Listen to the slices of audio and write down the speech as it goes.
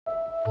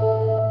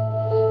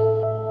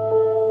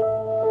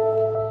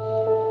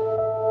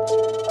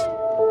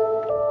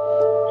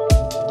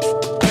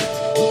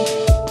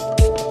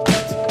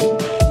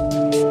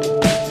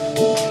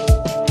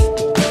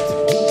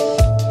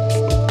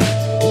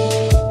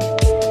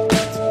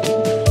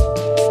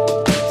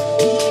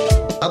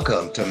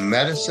Welcome to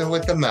Medicine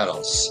with the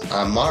Metals.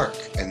 I'm Mark,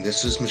 and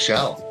this is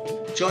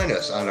Michelle. Join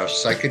us on our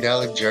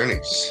psychedelic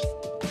journeys.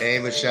 Hey,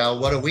 Michelle,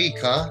 what a week,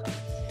 huh?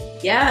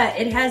 Yeah,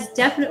 it has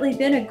definitely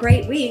been a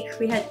great week.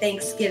 We had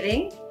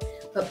Thanksgiving,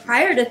 but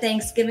prior to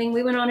Thanksgiving,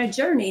 we went on a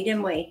journey,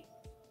 didn't we?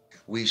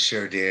 We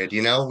sure did.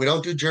 We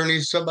don't do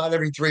journeys about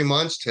every 3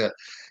 months to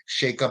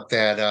shake up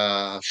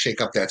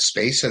that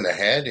space in the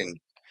head and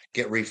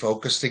get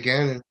refocused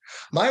again. And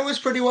mine was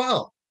pretty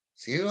well.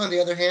 So you, on the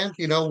other hand,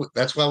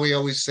 that's why we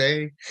always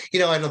say, I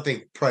don't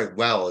think probably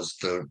well is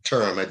the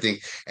term. I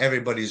think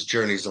everybody's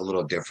journey is a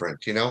little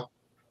different, We all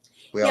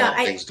Yeah,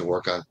 have things to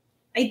work on.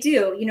 I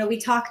do. We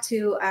talk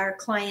to our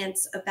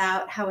clients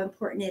about how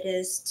important it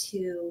is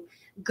to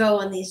go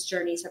on these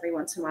journeys every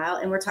once in a while,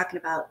 and we're talking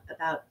about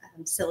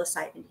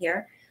psilocybin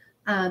here,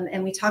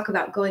 and we talk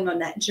about going on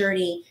that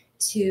journey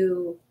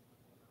to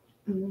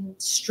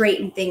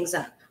straighten things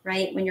up,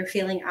 right? When you're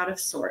feeling out of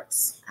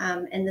sorts,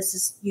 and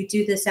you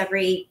do this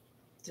every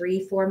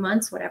 3-4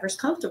 months, whatever's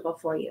comfortable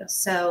for you.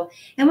 So,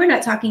 and we're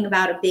not talking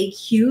about a big,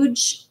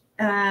 huge.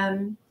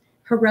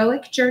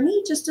 Heroic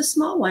journey, just a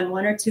small one,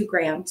 1 or 2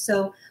 grams.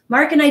 So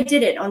Mark and I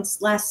did it on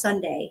last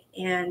Sunday,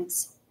 and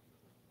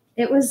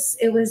it was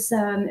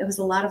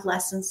a lot of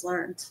lessons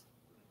learned.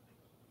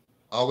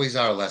 Always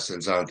our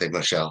lessons, aren't they,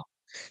 Michelle?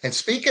 And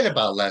speaking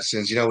about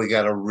lessons, we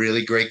got a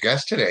really great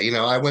guest today.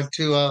 I went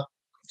to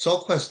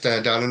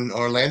SoulQuest down in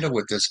Orlando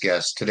with this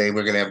guest. Today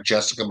we're going to have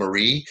Jessica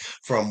Marie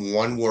from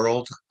One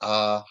World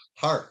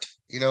Heart.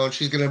 And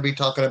she's going to be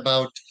talking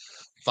about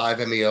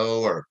 5-MeO,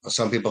 or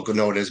some people could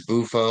know it as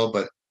Bufo,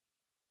 but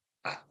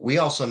we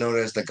also know it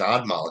as the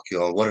God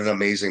molecule. What an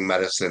amazing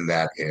medicine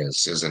that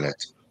is, isn't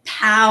it?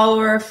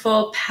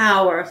 Powerful,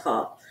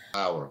 powerful.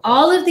 Powerful.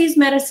 All of these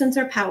medicines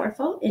are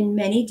powerful in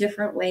many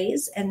different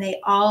ways, and they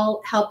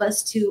all help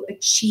us to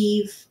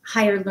achieve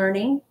higher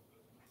learning.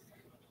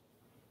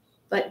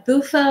 But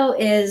Bufo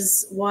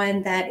is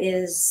one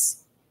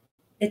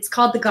it's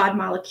called the God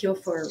molecule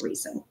for a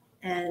reason.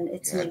 And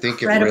it's I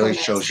think it really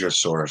medicine. Shows your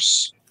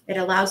source. It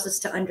allows us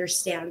to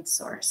understand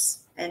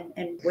source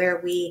and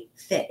where we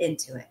fit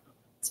into it.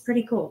 It's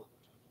pretty cool.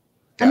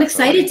 Definitely. I'm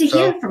excited to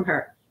hear from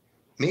her.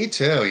 Me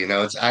too.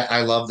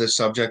 I love this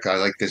subject. I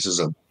like this is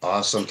an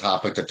awesome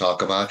topic to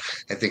talk about.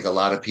 I think a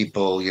lot of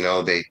people,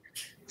 they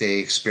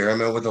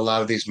experiment with a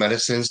lot of these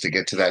medicines to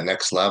get to that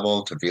next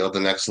level, to feel the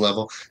next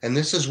level. And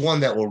this is one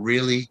that will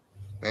really,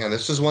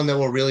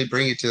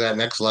 bring you to that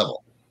next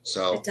level.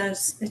 So it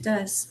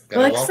does.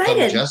 Well,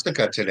 excited.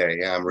 Jessica today.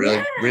 Yeah, I'm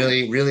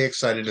really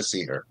excited to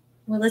see her.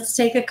 Well, let's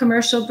take a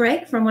commercial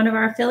break from one of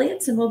our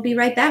affiliates, and we'll be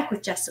right back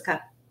with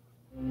Jessica.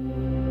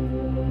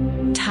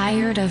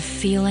 Tired of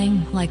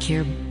feeling like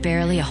you're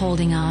barely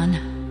holding on?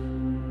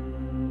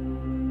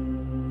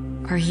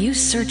 Are you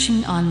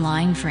searching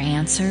online for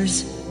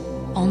answers,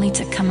 only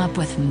to come up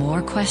with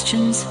more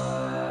questions?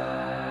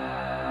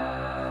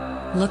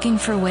 Looking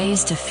for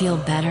ways to feel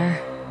better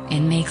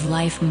and make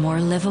life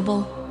more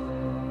livable?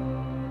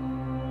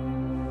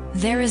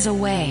 There is a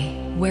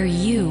way where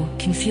you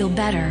can feel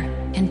better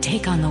and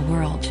take on the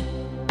world.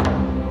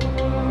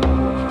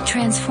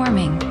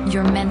 Transforming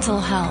your mental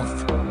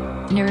health,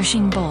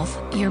 nourishing both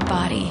your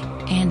body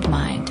and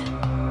mind.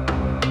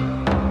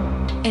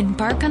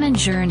 Embark on a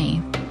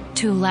journey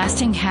to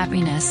lasting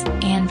happiness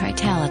and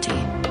vitality.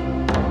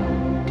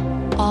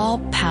 All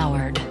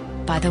powered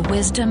by the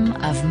wisdom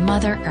of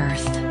Mother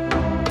Earth.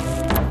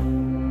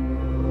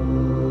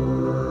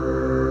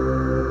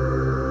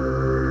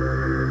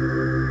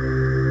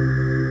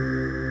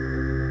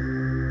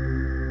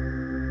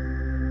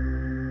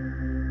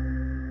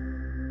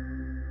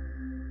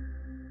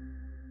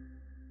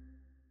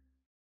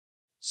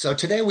 So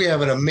today we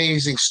have an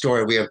amazing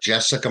story. We have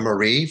Jessica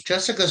Marie.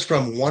 Jessica's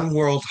from One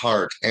World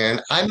Heart,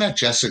 and I met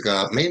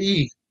Jessica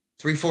maybe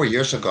 3-4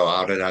 years ago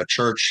out at a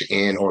church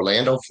in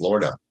Orlando,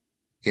 Florida.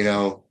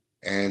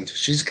 And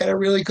she's got a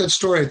really good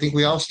story. I think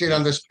we all stayed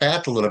on this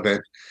path a little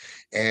bit,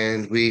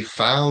 and we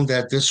found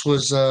that this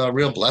was a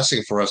real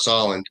blessing for us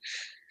all. And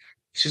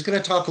she's going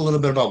to talk a little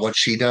bit about what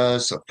she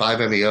does,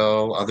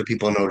 5-MeO. Other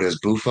people know it as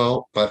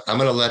Bufo, but I'm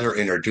going to let her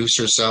introduce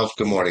herself.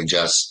 Good morning,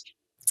 Jess.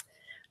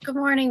 Good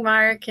morning,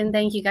 Mark, and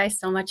thank you guys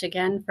so much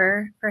again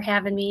for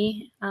having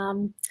me.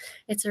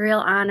 It's a real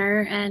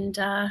honor, and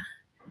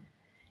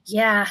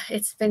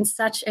it's been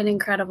such an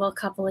incredible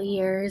couple of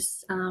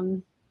years,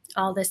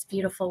 all this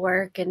beautiful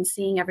work and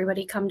seeing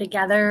everybody come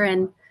together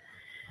and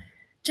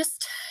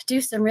just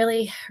do some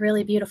really,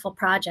 really beautiful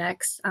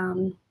projects.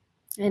 And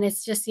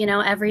it's just,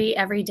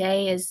 every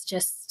day is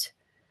just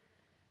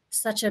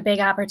such a big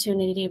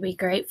opportunity to be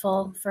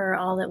grateful for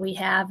all that we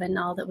have and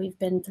all that we've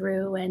been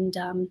through. And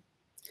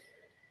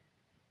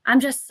I'm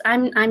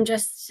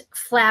just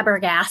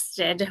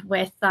flabbergasted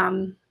with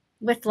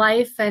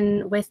life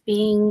and with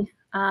being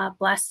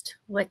blessed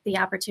with the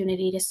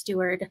opportunity to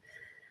steward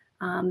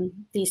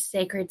these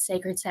sacred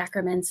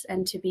sacraments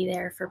and to be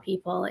there for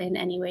people in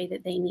any way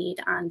that they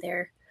need on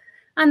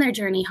their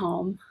journey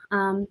home.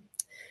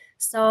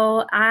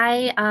 So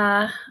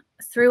I,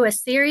 through a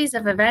series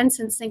of events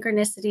and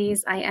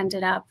synchronicities, I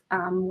ended up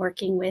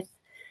working with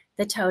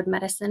the toad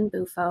medicine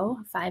Bufo,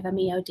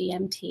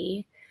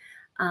 5-MeO-DMT,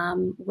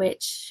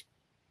 which,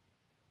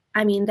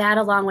 I mean, that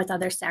along with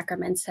other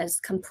sacraments has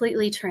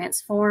completely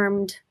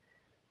transformed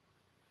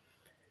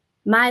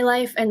my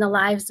life and the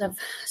lives of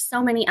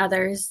so many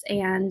others.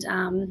 And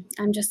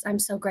I'm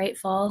so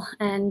grateful.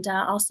 And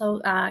also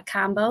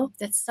Kambo,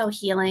 that's so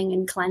healing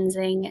and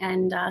cleansing,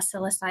 and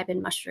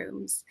psilocybin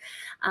mushrooms.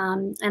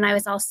 And I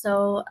was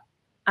also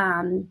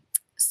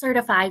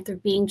certified through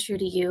Being True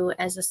to You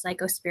as a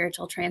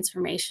psychospiritual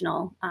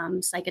transformational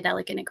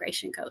psychedelic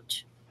integration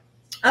coach.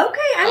 Okay,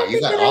 I don't You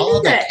think got that I all knew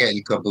of that that. kit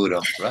and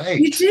caboodle, right?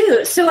 You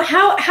do. So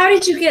how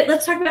did you get,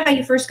 let's talk about how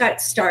you first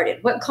got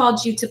started. What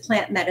called you to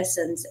plant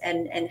medicines,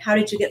 and how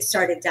did you get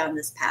started down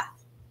this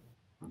path?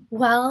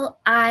 Well,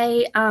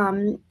 I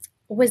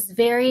was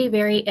very,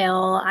 very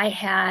ill. I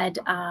had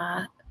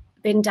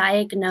been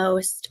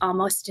diagnosed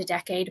almost a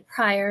decade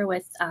prior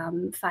with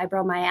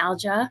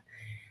fibromyalgia,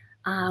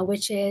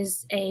 which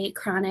is a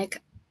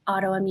chronic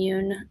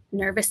autoimmune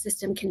nervous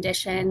system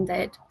condition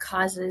that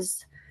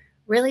causes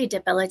really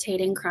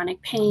debilitating chronic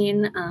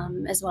pain,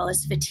 as well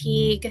as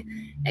fatigue,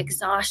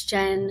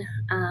 exhaustion,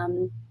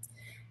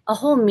 a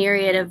whole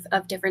myriad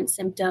of different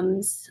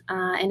symptoms.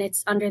 And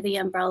it's under the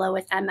umbrella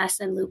with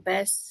MS and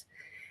lupus.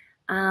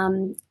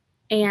 And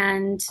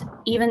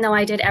even though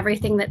I did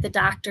everything that the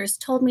doctors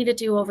told me to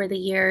do over the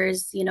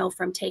years, you know,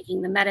 from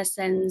taking the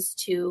medicines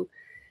to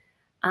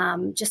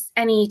just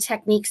any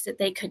techniques that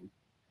they could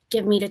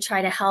give me to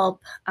try to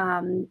help,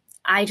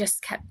 I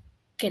just kept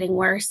getting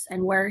worse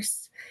and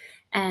worse.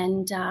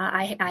 And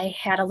I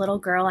had a little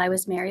girl. I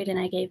was married, and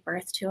I gave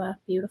birth to a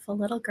beautiful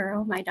little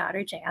girl, my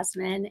daughter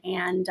Jasmine.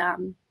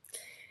 And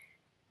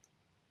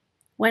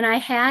when I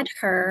had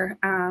her,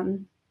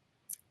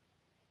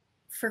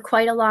 for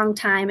quite a long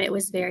time, it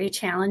was very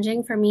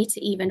challenging for me to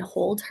even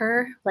hold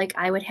her. Like,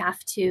 I would have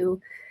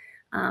to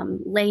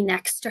lay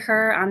next to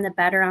her on the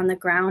bed or on the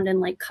ground and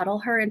like cuddle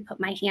her and put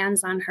my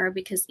hands on her,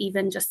 because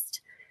even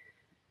just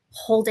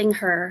holding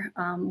her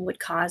would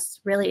cause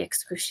really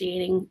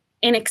excruciating,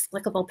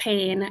 inexplicable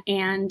pain.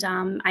 And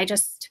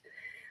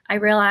I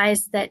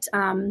realized that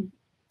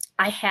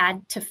I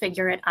had to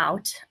figure it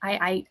out.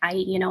 I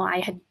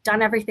had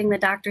done everything the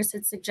doctors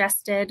had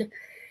suggested.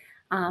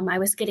 I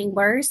was getting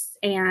worse,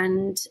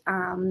 and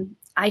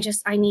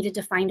I needed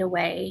to find a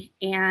way.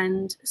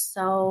 And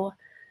so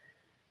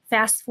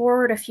fast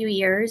forward a few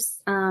years,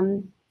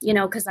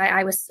 because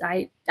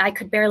I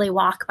could barely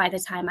walk by the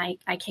time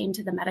I came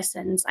to the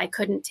medicines. I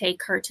couldn't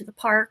take her to the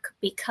park,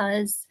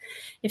 because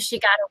if she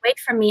got away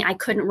from me, I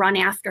couldn't run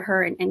after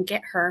her and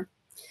get her.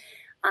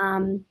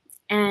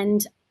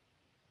 And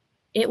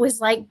it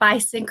was like by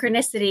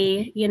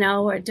synchronicity,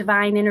 or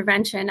divine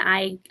intervention,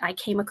 I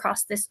came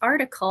across this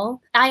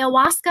article.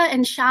 Ayahuasca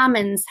and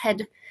shamans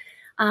had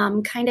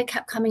kind of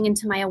kept coming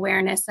into my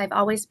awareness. I've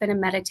always been a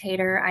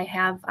meditator. I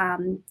have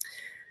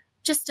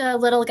just a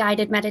little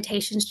guided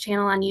meditations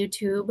channel on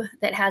YouTube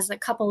that has a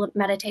couple of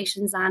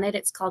meditations on it.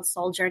 It's called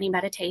Soul Journey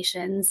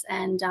Meditations.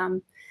 And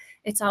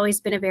it's always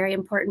been a very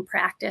important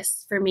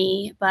practice for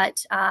me.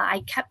 But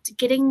I kept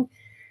getting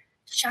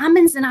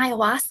shamans and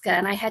ayahuasca,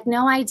 and I had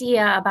no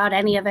idea about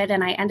any of it.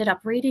 And I ended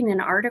up reading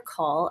an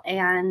article,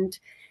 and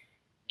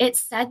it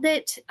said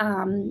that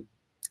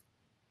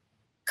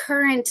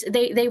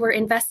they were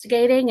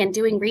investigating and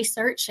doing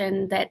research,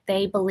 and that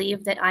they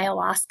believed that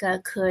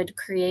ayahuasca could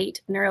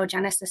create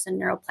neurogenesis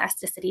and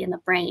neuroplasticity in the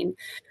brain,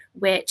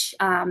 which,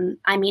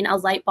 a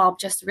light bulb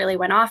just really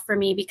went off for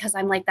me, because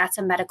I'm like, that's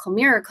a medical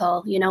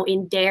miracle.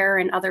 In DARE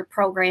and other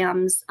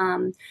programs,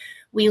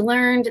 we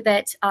learned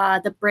that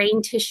the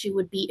brain tissue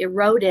would be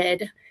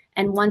eroded.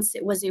 And once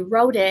it was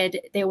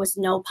eroded, there was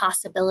no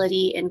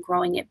possibility in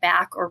growing it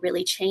back or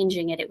really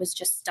changing it. It was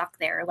just stuck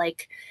there.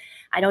 Like,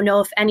 I don't know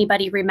if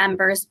anybody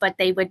remembers, but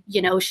they would,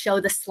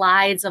 show the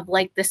slides of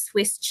like the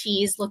Swiss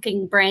cheese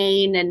looking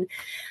brain.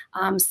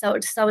 And so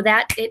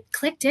that it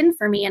clicked in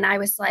for me. And I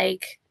was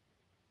like,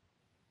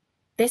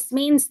 this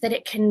means that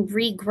it can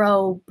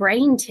regrow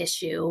brain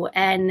tissue.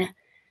 And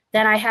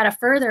then I had a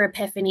further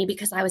epiphany,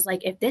 because I was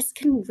like, if this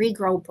can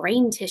regrow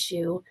brain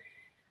tissue,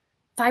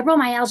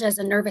 fibromyalgia is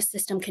a nervous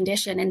system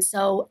condition. And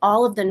so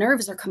all of the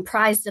nerves are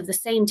comprised of the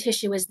same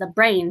tissue as the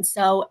brain.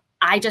 So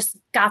I just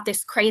got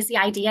this crazy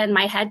idea in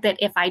my head that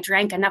if I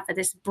drank enough of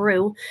this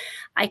brew,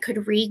 I could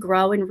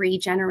regrow and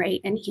regenerate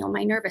and heal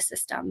my nervous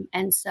system.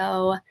 And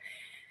so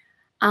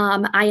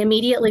I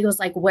immediately was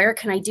like, where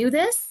can I do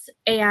this?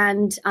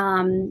 And,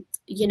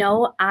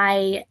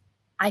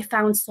 I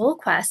found Soul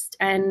Quest,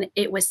 and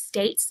it was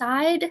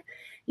stateside.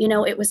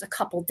 It was a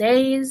couple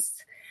days.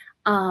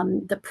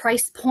 The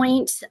price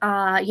point,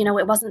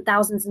 it wasn't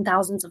thousands and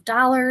thousands of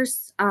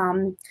dollars.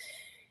 I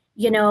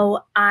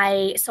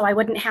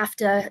wouldn't have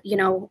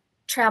to,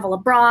 travel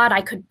abroad.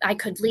 I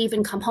could leave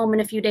and come home in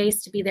a few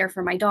days to be there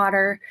for my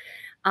daughter.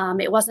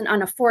 It wasn't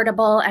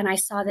unaffordable. And I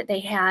saw that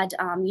they had,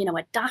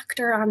 a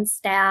doctor on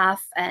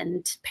staff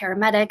and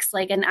paramedics,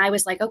 and I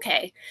was like,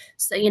 okay.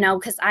 So,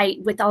 cause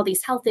with all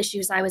these health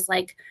issues, I was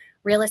like,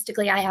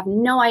 realistically, I have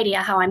no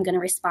idea how I'm going to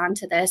respond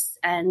to this.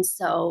 And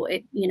so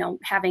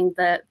having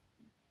the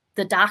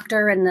the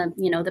doctor and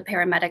the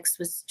paramedics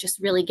was just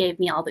really gave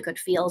me all the good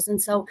feels.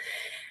 And so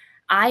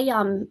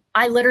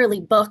I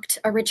literally booked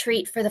a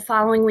retreat for the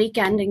following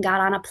weekend and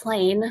got on a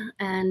plane,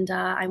 and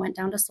I went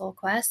down to Soul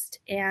Quest,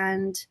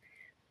 and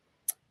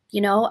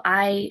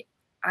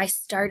I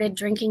started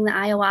drinking the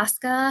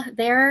ayahuasca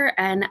there,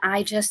 and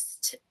I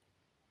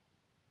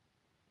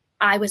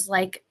was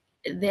like,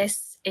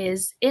 this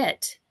is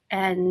it.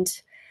 And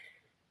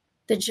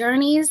the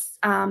journeys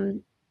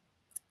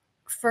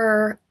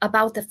for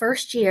about the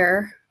first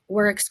year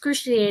were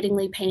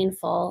excruciatingly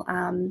painful.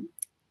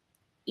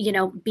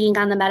 Being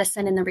on the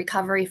medicine and the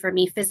recovery for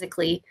me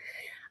physically,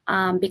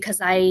 because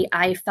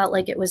I felt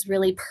like it was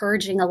really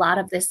purging a lot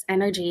of this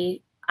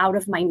energy out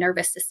of my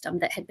nervous system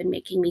that had been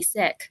making me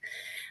sick.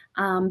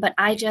 But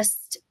I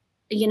just,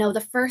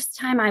 the first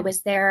time I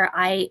was there,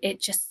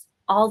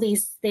 all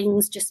these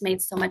things just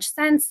made so much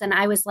sense. And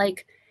I was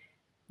like,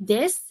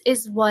 this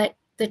is what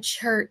the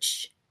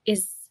church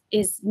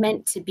is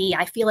meant to be.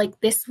 I feel like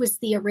this was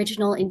the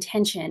original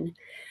intention,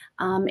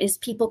 is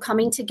people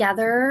coming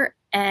together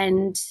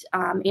and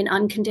in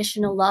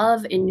unconditional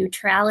love, in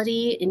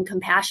neutrality, in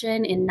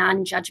compassion, in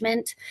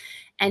non-judgment,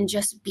 and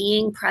just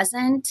being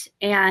present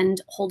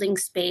and holding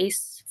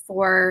space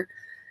for,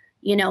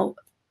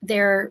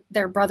 their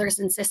brothers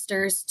and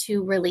sisters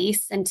to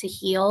release and to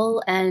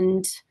heal,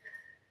 and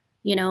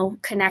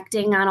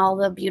connecting on all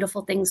the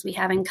beautiful things we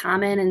have in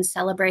common, and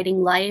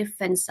celebrating life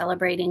and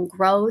celebrating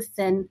growth.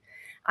 And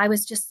I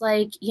was just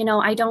like,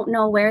 I don't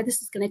know where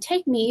this is going to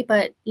take me,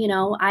 but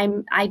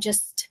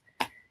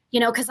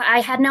because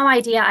I had no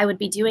idea I would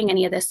be doing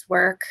any of this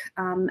work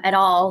at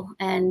all.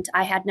 And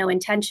I had no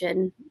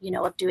intention,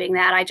 of doing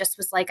that. I just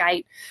was like,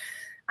 I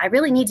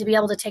really need to be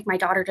able to take my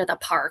daughter to the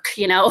park,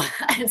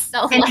 And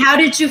so, and how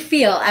did you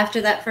feel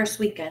after that first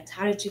weekend?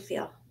 How did you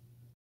feel?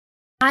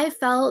 I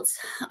felt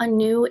a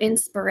new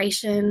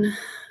inspiration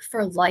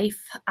for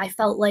life. I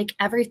felt like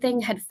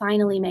everything had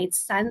finally made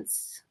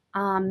sense.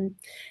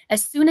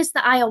 As soon as the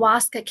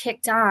ayahuasca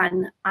kicked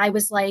on, I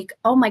was like,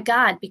 oh my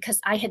God, because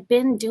I had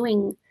been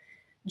doing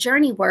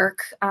journey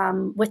work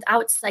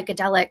without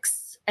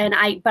psychedelics, and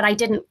I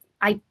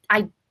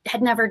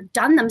had never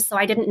done them, so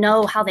I didn't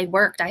know how they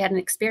worked. I hadn't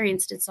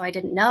experienced it, so I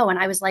didn't know. And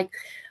I was like,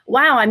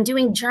 wow, I'm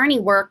doing journey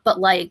work, but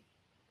like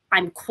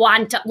I'm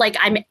quantum, like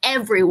I'm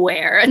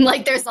everywhere, and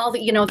like there's all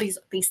the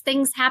these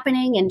things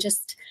happening, and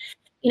just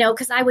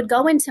because I would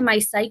go into my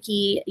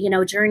psyche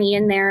journey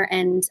in there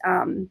and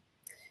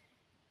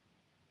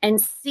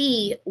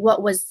see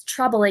what was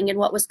troubling and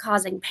what was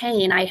causing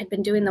pain. I had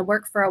been doing the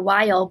work for a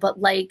while, but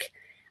like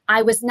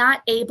I was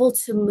not able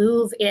to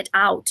move it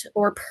out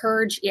or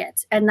purge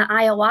it. And the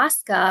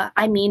ayahuasca,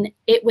 I mean,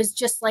 it was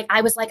just like,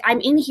 I was like,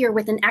 I'm in here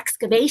with an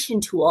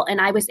excavation tool,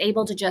 and I was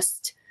able to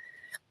just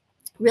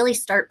really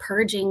start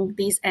purging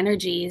these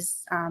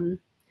energies, and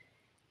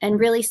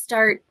really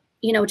start,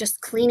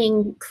 just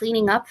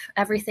cleaning up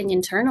everything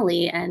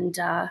internally. And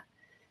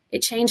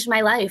it changed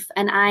my life.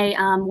 And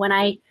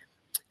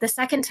the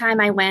second time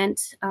I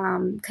went,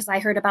 because I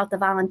heard about the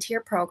volunteer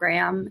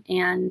program,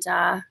 and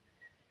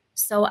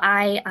so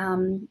I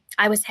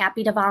was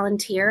happy to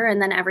volunteer.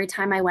 And then every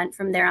time I went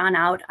from there on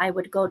out, I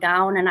would go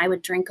down and I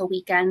would drink a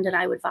weekend, and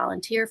I would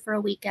volunteer for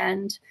a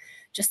weekend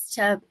just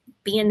to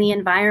be in the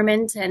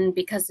environment. And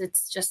because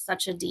it's just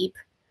such a deep,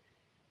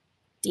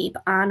 deep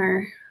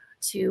honor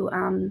to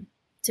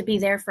be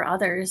there for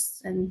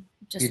others, and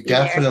just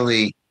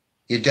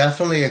you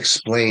definitely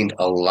explained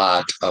a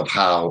lot of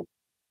how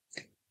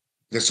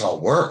this all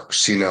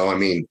works. I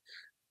mean,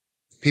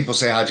 people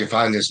say, how'd you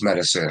find this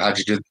medicine? How'd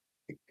you do?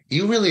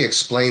 You really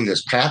explained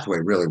this pathway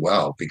really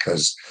well,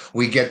 because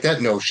we get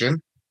that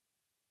notion,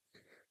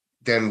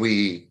 then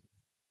we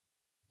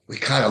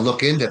kind of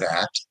look into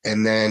that,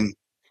 and then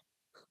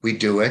we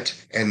do it,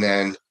 and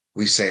then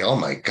we say, oh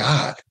my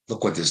God,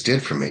 look what this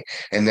did for me.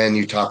 And then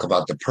you talk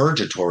about the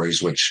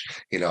purgatories, which,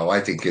 I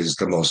think is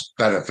the most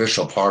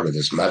beneficial part of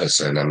this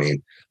medicine. I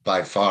mean,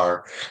 by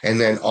far. And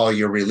then all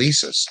your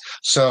releases.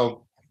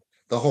 So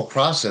the whole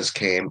process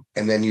came,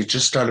 and then you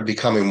just started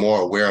becoming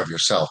more aware of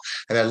yourself.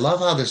 And I love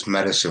how this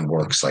medicine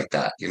works like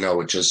that.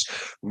 It just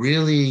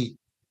really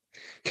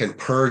can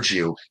purge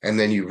you, and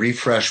then you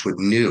refresh with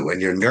new,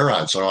 and your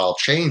neurons are all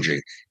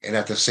changing. And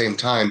at the same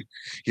time,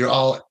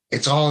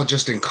 it's all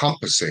just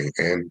encompassing,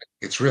 and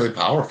it's really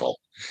powerful.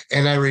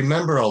 And I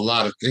remember a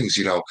lot of things,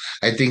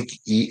 I think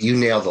you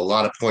nailed a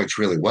lot of points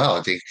really well.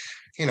 I think,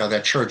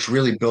 that church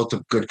really built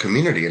a good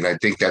community, and I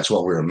think that's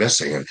what we were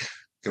missing. And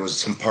there was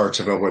some parts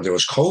of it where there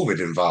was COVID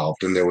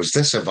involved, and there was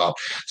this involved.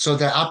 So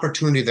the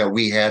opportunity that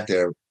we had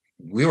there,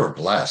 we were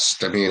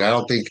blessed. I mean, I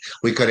don't think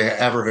we could have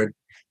ever had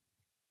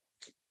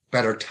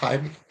better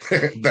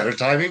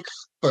timing,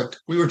 but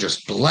we were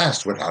just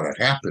blessed with how that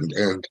happened.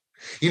 And,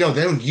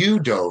 then you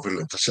dove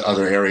into this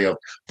other area of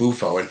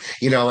Bufo. And,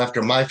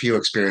 after my few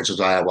experiences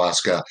with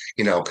ayahuasca,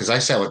 because I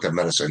sat with the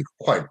medicine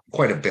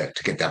quite a bit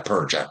to get that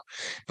purge out.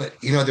 But,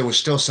 there was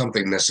still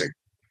something missing.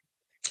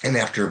 And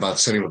after about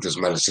sitting with this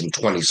medicine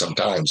 20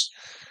 sometimes,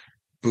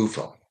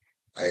 Bufo,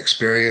 I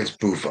experienced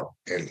Bufo,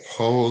 and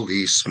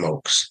holy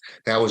smokes,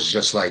 that was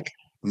just like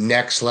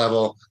next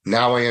level.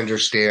 Now I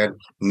understand.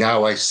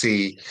 Now I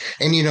see.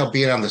 And,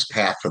 being on this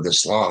path for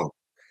this long,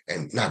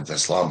 and not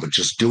this long, but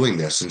just doing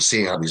this and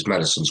seeing how these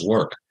medicines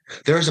work,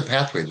 there is a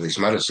pathway to these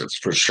medicines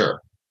for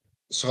sure.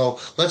 So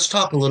let's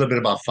talk a little bit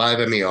about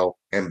 5-MeO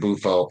and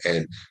Bufo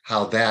and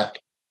how that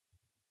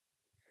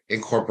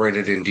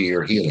incorporated into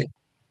your healing.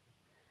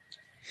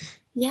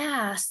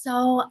 Yeah,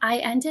 so I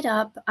ended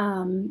up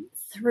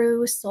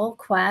through Soul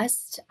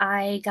Quest,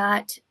 I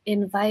got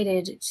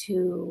invited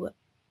to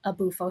a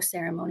Bufo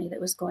ceremony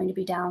that was going to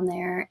be down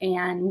there.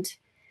 And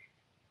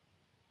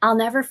I'll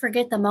never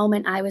forget the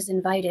moment I was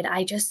invited.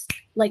 I just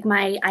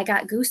I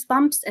got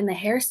goosebumps and the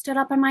hair stood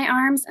up on my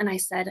arms. And I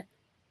said,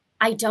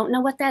 I don't know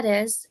what that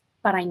is,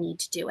 but I need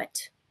to do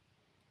it.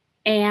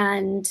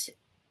 And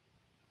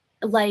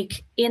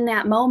in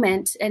that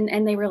moment,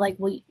 and they were like,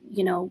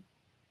 well,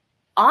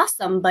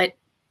 awesome, but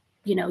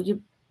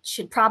you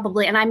should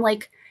probably, and I'm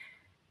like,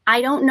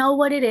 I don't know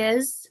what it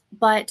is,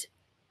 but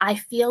I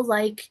feel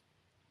like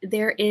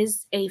there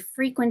is a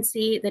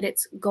frequency that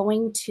it's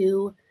going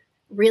to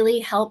really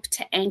help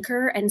to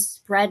anchor and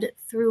spread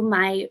through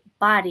my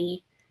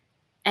body.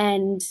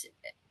 And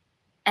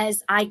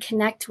as I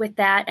connect with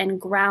that and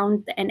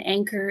ground and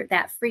anchor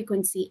that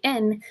frequency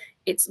in,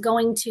 it's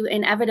going to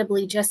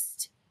inevitably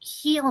just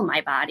heal my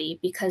body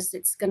because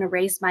it's going to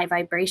raise my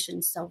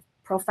vibration so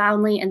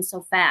profoundly and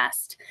so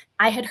fast.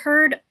 I had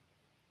heard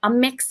a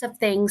mix of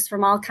things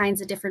from all kinds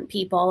of different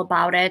people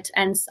about it.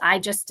 And I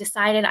just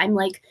decided, I'm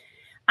like,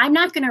 I'm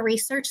not going to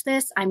research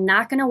this. I'm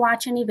not going to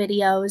watch any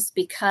videos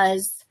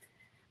because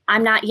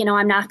I'm not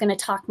going to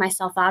talk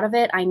myself out of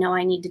it. I know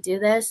I need to do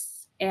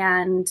this.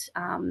 And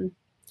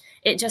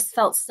it just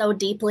felt so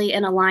deeply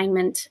in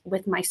alignment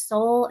with my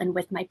soul and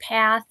with my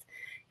path.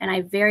 And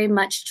I very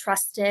much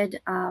trusted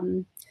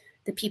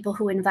the people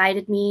who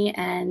invited me,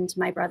 and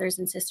my brothers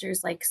and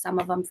sisters, like some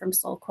of them from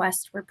Soul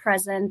Quest, were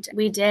present.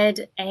 We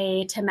did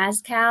a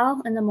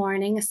Temazcal in the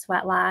morning, a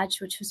sweat lodge,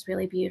 which was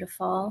really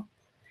beautiful.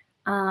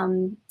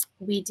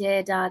 We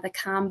did the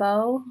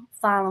combo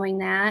following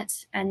that,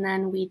 and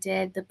then we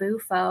did the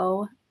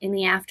Bufo in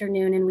the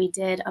afternoon, and we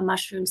did a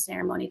mushroom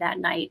ceremony that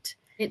night.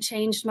 It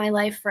changed my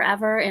life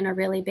forever in a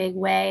really big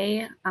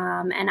way,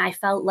 and I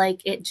felt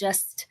like it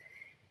just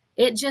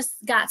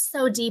got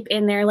so deep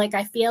in there. Like,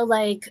 I feel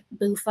like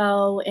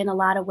Bufo in a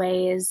lot of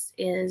ways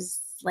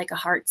is like a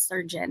heart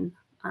surgeon,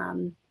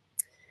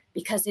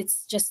 because it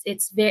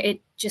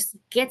just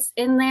gets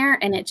in there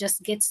and it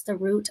just gets the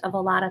root of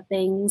a lot of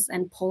things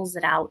and pulls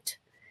it out.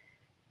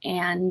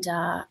 And,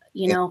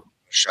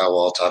 Michelle,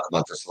 we'll talk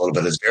about this a little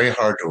bit. It's very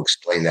hard to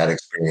explain that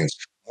experience,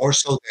 more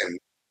so than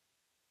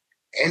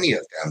any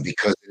of them,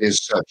 because it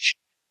is such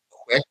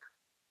quick,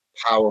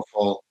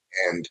 powerful,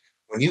 and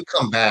when you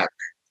come back,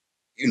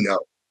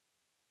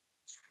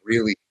 it's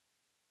really,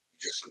 you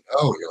just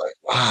know, you're like,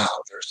 wow,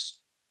 there's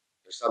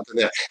something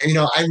there. And,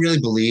 I really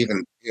believe,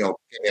 and, get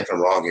me if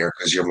I'm wrong here,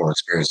 because you're more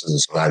experienced in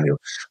this than I do,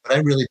 but I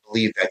really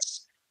believe that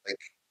is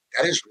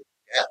really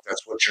death.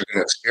 That's what you're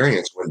going to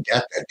experience when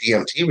death, that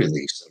DMT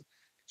release. And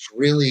it's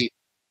really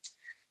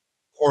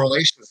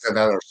correlations that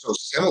are so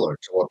similar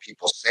to what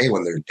people say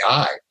when they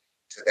die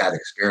to that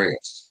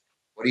experience.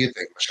 What do you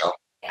think, Michelle?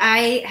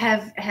 I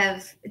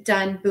have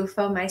done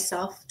Bufo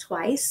myself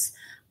twice.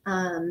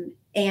 And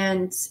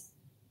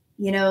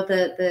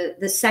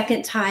the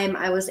second time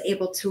I was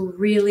able to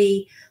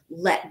really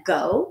let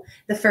go.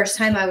 The first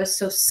time I was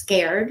so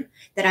scared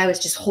that I was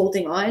just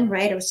holding on,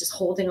 right? I was just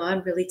holding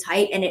on really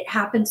tight, and it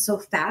happened so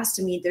fast.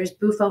 I mean,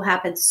 Bufo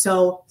happens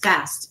so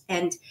fast.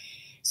 And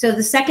so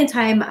the second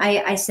time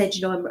I said,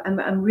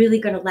 I'm really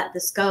going to let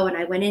this go. And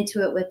I went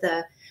into it with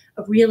a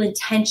real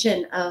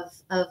intention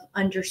of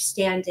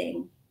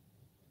understanding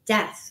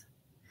death.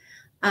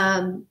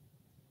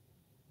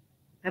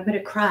 I'm going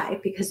to cry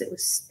because it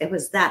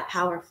was that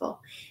powerful.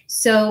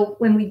 So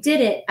when we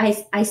did it,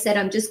 I said,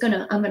 I'm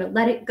going to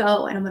let it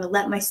go, and I'm going to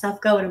let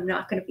myself go, and I'm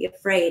not going to be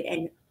afraid.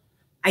 And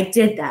I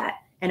did that.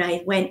 And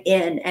I went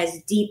in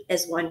as deep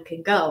as one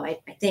can go, I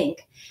think.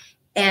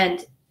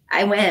 And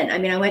I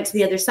went to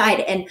the other side,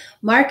 and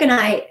Mark and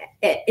I,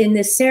 in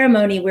this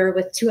ceremony, we were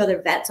with two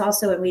other vets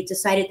also. And we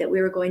decided that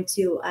we were going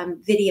to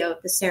video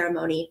the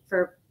ceremony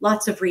for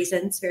lots of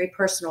reasons, very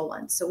personal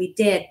ones. So we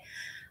did.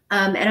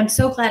 And I'm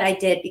so glad I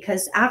did,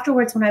 because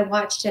afterwards, when I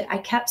watched it, I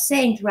kept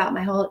saying throughout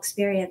my whole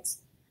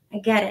experience, I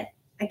get it.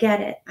 I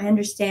get it. I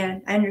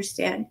understand. I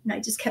understand. And I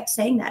just kept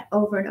saying that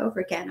over and over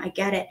again. I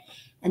get it.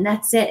 And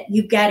that's it.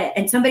 You get it.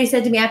 And somebody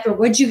said to me after,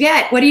 what'd you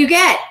get? What do you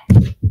get?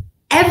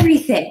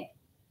 Everything.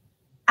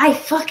 I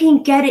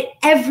fucking get it.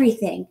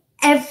 Everything.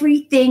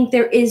 Everything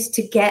there is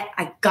to get,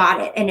 I got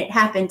it. And it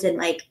happened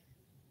in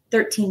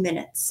 13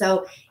 minutes.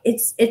 So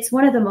it's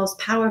one of the most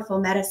powerful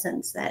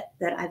medicines that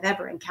I've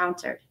ever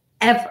encountered.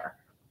 Ever.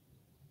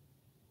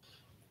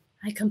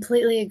 I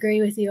completely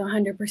agree with you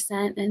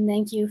 100%. And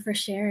thank you for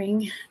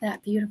sharing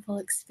that beautiful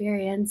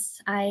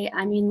experience. I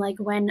mean,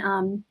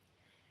 when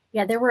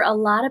Yeah, there were a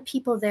lot of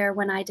people there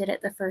when I did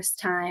it the first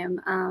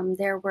time.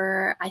 There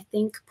were, I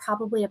think,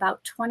 probably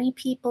about 20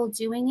 people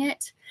doing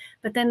it,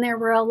 but then there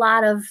were a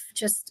lot of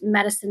just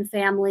medicine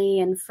family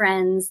and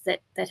friends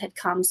that had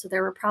come. So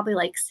there were probably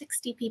like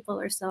 60 people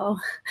or so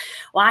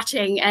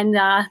watching, and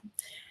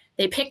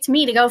they picked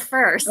me to go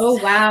first. Oh,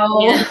 wow.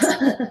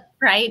 And,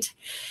 right.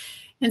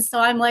 And so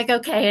I'm like,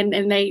 okay.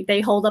 And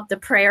they hold up the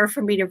prayer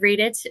for me to read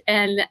it.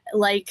 And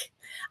like,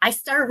 I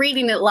start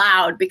reading it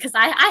loud because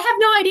I have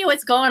no idea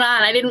what's going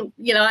on. I didn't,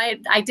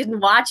 I didn't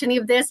watch any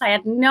of this. I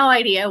had no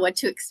idea what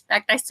to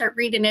expect. I start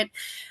reading it.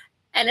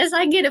 And as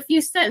I get a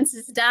few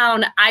sentences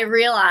down, I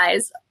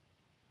realize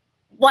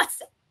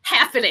what's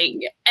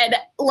happening. And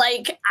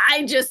like,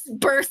 I just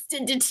burst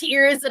into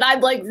tears, and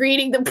I'm like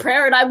reading the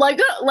prayer, and I'm like,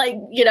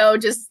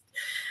 just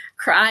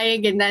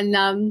crying. And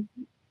then,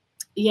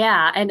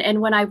 yeah.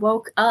 And when I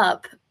woke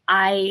up,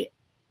 I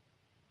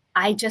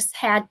just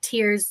had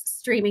tears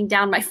streaming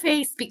down my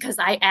face, because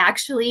I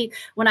actually,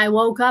 when I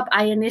woke up,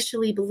 I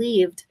initially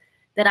believed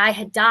that I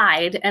had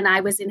died and I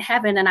was in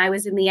heaven and I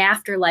was in the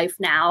afterlife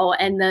now.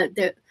 And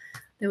there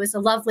was a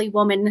lovely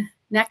woman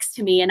next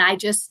to me, and I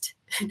just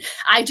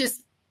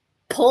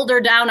pulled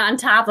her down on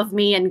top of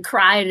me and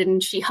cried,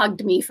 and she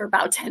hugged me for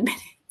about 10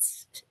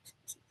 minutes.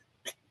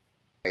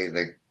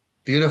 The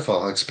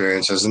beautiful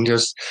experiences, and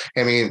just,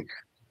 I mean,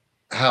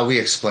 how we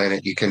explain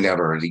it, you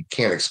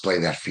can't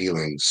explain that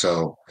feeling.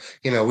 So,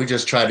 we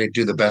just try to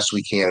do the best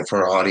we can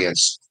for our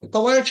audience.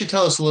 But why don't you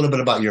tell us a little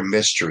bit about your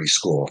mystery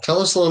school? Tell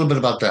us a little bit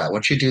about that,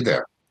 what you do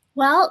there.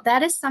 Well,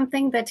 that is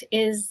something that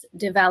is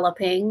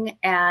developing,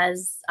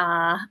 as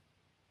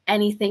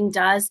anything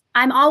does.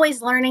 I'm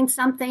always learning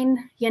something,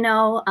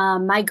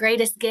 my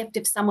greatest gift,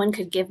 if someone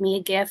could give me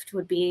a gift,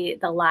 would be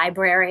the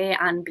library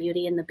on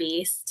Beauty and the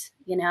Beast.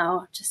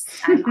 Just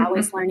I'm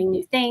always learning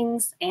new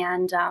things.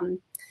 And,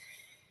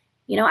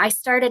 I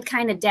started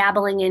kind of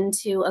dabbling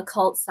into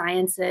occult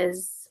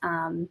sciences,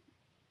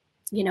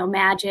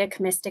 magic,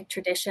 mystic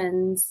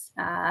traditions,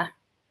 but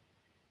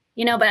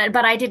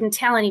I didn't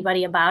tell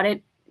anybody about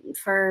it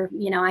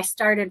I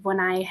started when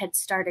I had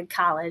started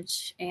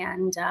college.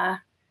 And,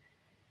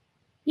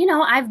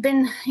 I've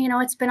been,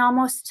 it's been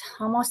almost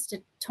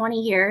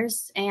 20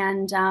 years.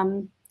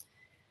 And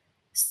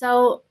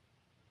so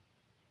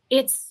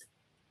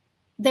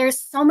there's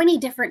so many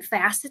different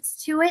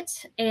facets to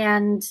it,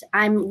 and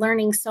I'm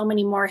learning so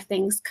many more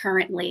things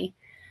currently.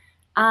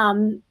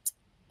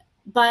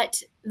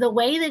 But the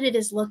way that it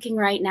is looking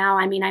right now,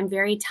 I mean, I'm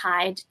very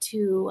tied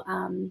to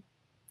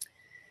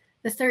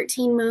the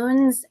 13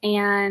 moons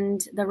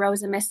and the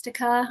Rosa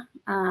Mystica,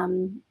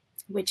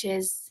 which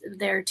is,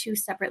 they're two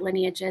separate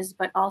lineages,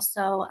 but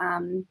also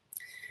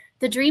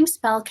the dream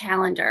spell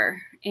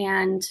calendar.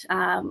 And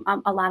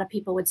a lot of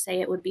people would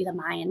say it would be the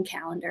Mayan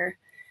calendar.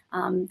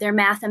 They're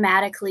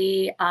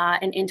mathematically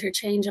an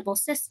interchangeable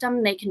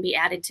system. They can be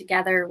added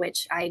together,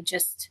 which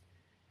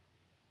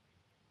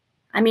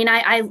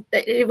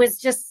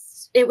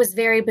it was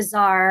very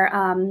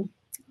bizarre.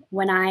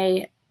 When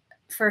I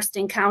first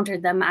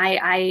encountered them,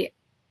 I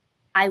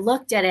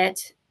looked at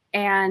it,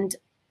 and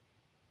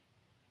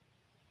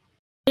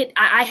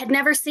I had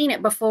never seen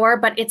it before,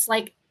 but it's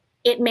like,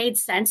 it made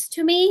sense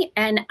to me.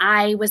 And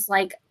I was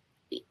like,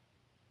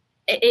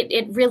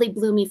 it really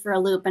blew me for a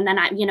loop. And then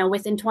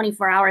within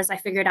 24 hours, I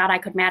figured out I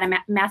could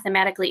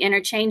mathematically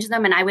interchange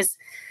them. And I was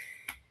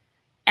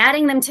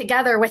adding them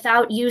together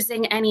without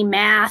using any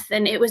math.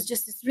 And it was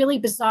just this really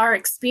bizarre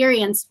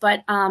experience.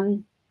 But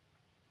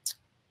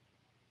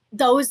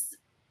those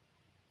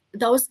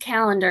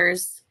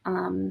calendars,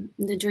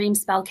 the dream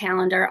spell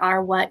calendar,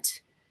 are what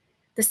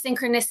the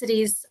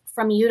synchronicities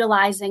from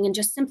utilizing and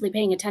just simply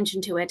paying attention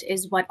to it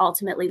is what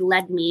ultimately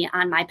led me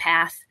on my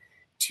path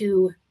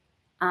to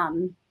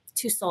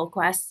Soul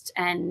Quest.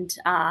 And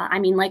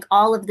like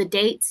all of the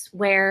dates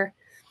where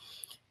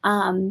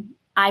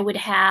I would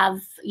have,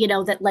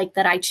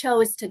 that I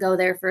chose to go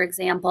there, for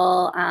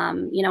example,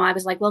 I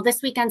was like, well,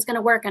 this weekend's going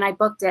to work, and I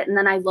booked it. And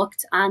then I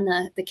looked on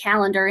the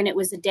calendar, and it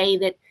was a day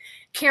that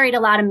carried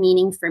a lot of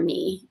meaning for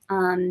me,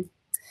 and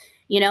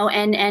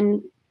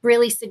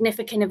really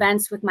significant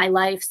events with my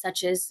life,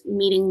 such as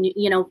meeting,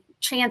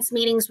 chance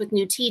meetings with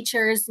new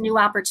teachers, new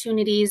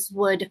opportunities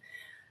would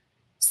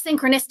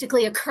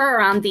synchronistically occur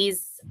on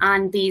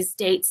these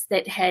dates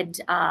that had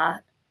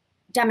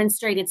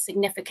demonstrated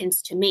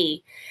significance to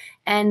me.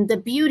 And the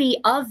beauty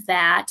of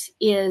that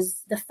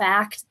is the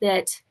fact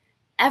that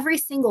every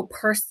single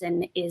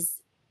person is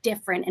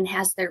different and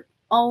has their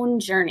own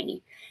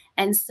journey.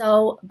 And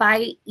so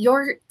by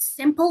your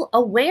simple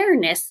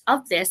awareness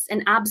of this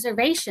and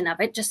observation of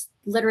it, just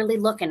literally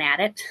looking at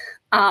it,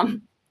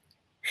 and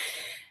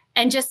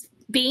just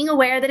being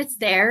aware that it's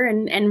there,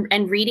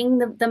 and reading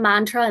the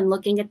mantra and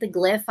looking at the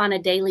glyph on a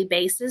daily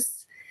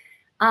basis,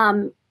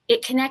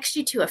 it connects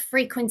you to a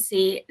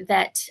frequency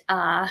that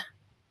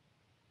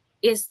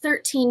is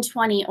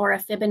 1320, or a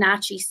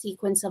Fibonacci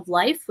sequence of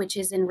life, which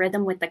is in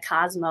rhythm with the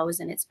cosmos,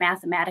 and it's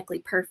mathematically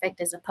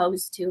perfect, as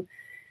opposed to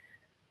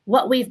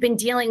what we've been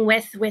dealing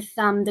with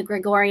the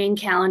Gregorian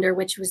calendar,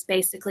 which was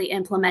basically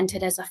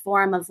implemented as a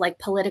form of like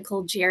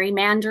political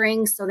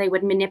gerrymandering. So they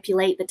would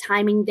manipulate the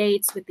timing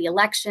dates with the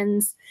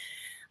elections.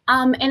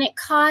 And it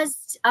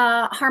caused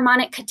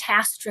harmonic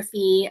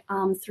catastrophe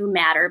through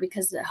matter,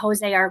 because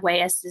Jose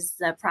Arguelles is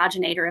the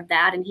progenitor of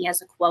that. And he has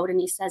a quote,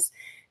 and he says,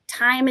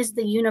 "Time is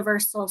the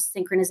universal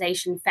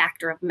synchronization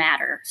factor of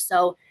matter."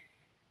 So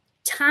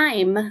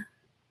time,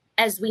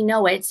 as we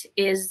know it,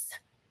 is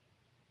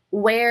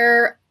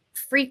where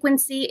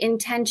frequency,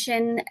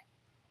 intention,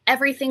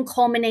 everything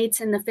culminates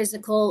in the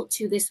physical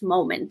to this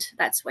moment.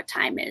 That's what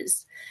time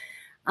is.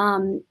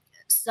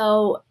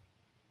 So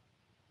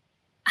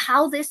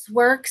how this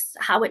works,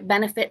 how it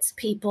benefits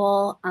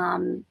people,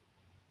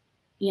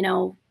 you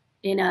know,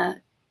 in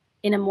a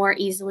more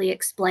easily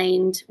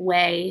explained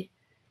way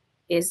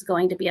is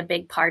going to be a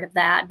big part of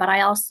that. But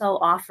I also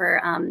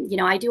offer, you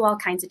know, I do all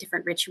kinds of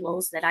different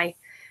rituals that I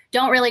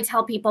don't really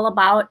tell people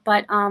about,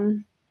 but,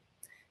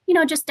 you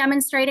know, just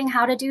demonstrating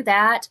how to do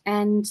that,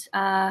 and,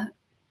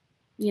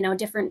 you know,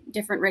 different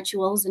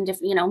rituals, and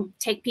you know,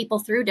 take people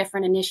through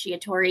different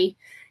initiatory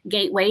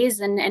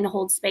gateways and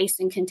hold space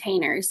in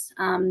containers.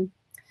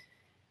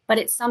 But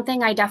it's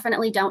something I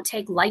definitely don't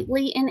take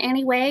lightly in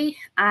any way.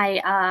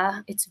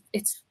 It's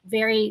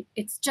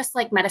just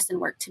like medicine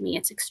work to me.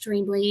 It's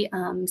extremely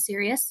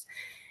serious.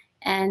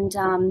 And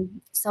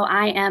so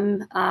I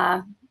am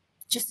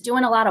just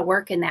doing a lot of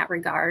work in that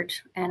regard.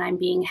 And I'm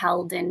being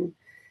held in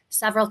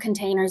several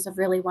containers of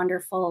really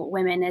wonderful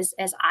women as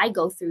I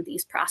go through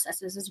these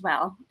processes as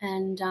well.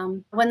 And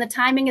when the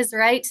timing is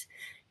right,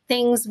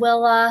 things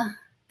will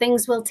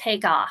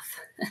take off.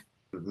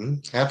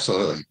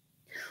 Absolutely.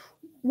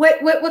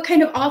 What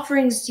kind of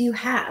offerings do you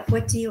have?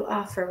 What do you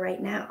offer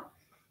right now?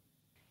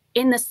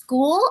 In the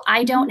school,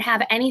 I don't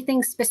have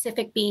anything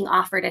specific being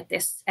offered at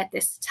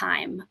this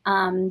time.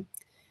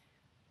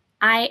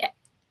 I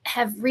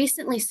have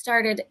recently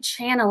started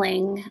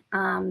channeling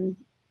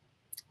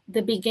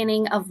the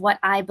beginning of what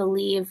I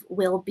believe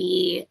will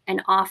be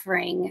an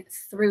offering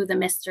through the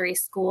Mystery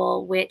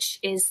School, which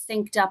is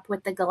synced up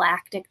with the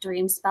Galactic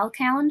Dream Spell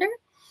Calendar.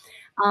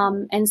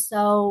 And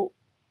so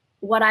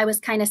what I was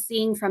kind of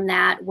seeing from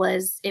that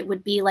was it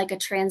would be like a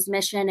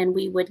transmission, and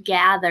we would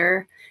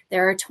gather.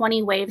 There are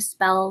 20 wave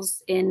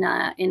spells in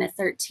a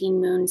 13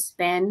 moon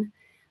spin,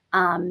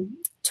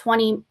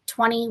 20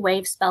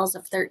 wave spells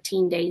of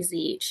 13 days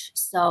each.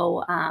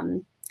 So,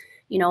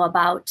 you know,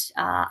 about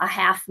a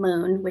half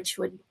moon, which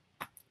would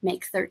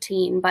make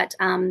 13, but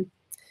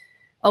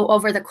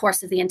over the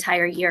course of the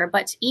entire year.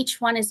 But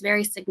each one is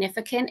very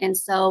significant. And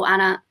so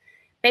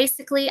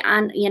basically,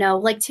 you know,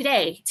 like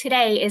today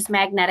is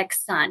Magnetic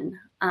Sun.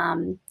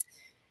 And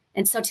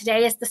so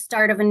today is the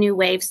start of a new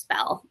wave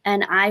spell.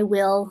 And I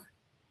will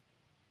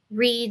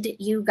read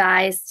you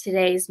guys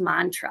today's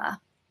mantra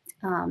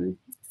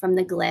from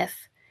the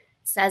glyph.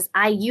 It says,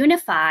 "I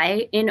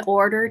unify in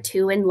order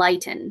to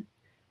enlighten,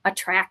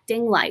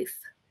 attracting life.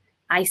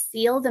 I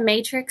seal the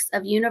matrix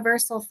of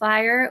universal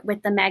fire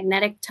with the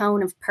magnetic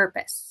tone of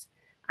purpose.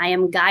 I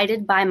am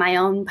guided by my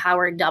own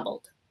power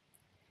doubled."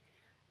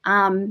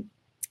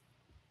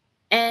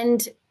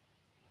 And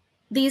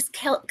these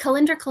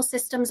calendrical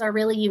systems are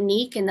really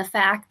unique in the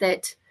fact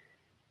that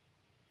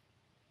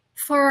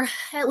for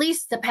at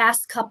least the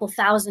past couple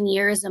thousand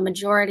years, a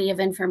majority of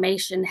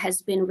information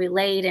has been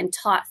relayed and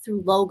taught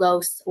through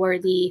logos, or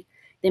the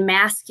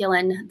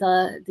masculine,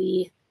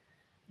 the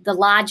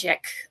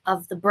logic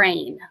of the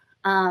brain.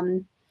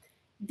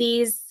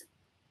 These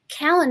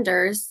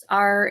calendars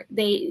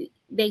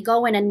they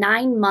go in a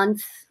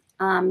 9-month,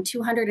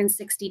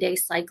 260-day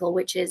cycle,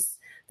 which is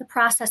the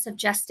process of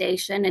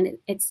gestation, and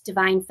it's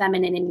divine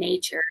feminine in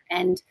nature.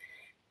 And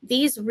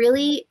these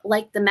really,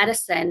 like the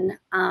medicine,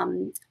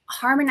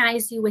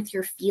 harmonize you with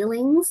your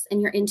feelings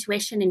and your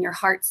intuition and your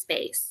heart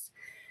space.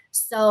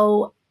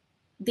 So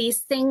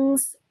these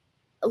things,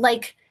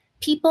 like,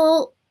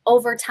 people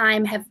over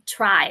time have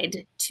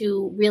tried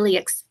to really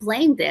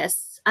explain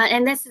this.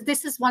 And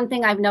this is one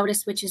thing I've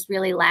noticed, which is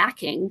really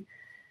lacking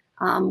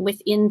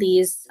within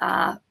these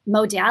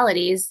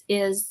modalities,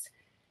 is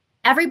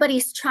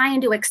everybody's trying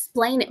to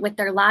explain it with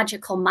their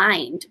logical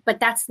mind,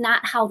 but that's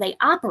not how they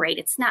operate.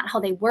 It's not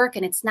how they work,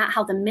 and it's not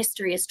how the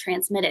mystery is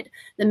transmitted.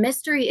 The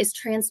mystery is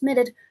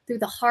transmitted through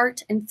the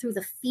heart and through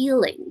the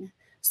feeling,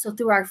 so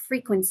through our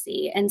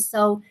frequency. And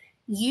so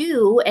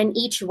you and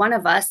each one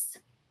of us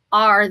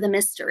are the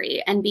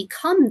mystery and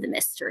become the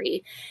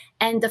mystery.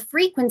 And the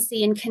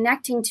frequency and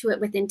connecting to it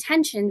with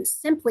intention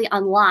simply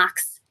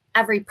unlocks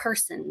every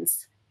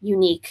person's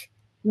unique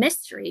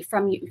mystery,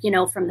 from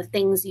the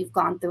things you've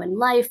gone through in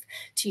life,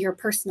 to your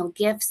personal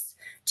gifts,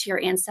 to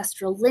your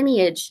ancestral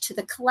lineage, to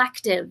the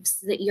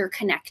collectives that you're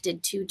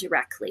connected to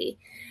directly.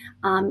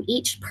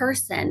 Each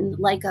person,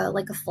 like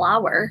a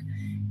flower,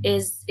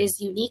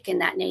 is unique in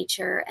that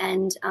nature,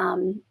 and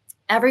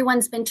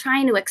everyone's been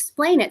trying to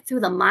explain it through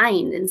the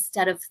mind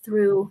instead of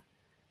through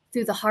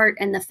the heart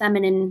and the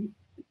feminine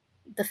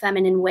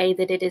way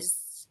that it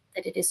is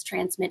that it is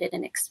transmitted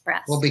and Well,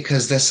 expressed.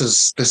 because this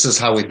is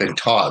how we've been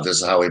taught.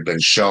 This is how we've been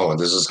shown.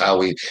 This is how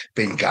we've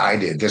been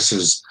guided. This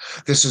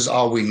is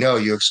all we know.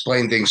 You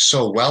explain things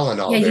so well and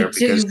Yeah, all you there do.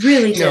 because You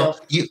really you know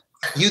do.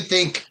 you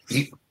think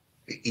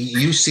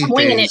you see I'm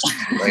winging things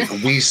it.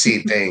 like we see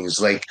things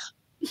like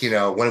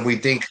when we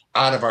think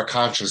out of our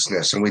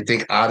consciousness and we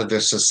think out of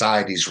this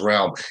society's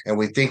realm and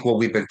we think what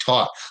we've been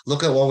taught,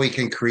 look at what we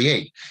can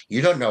create.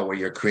 You don't know what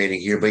you're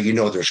creating here, but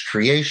there's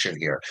creation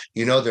here.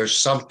 There's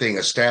something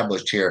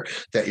established here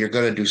that you're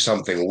going to do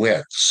something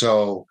with.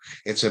 So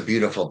it's a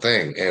beautiful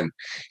thing. And,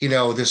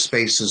 this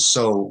space is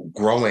so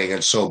growing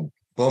and so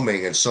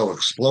booming and so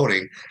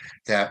exploding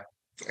that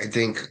I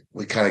think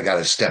we kind of got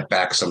to step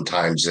back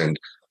sometimes and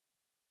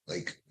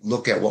like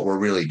look at what we're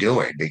really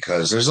doing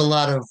because there's a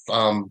lot of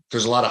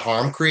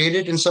harm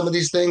created in some of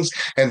these things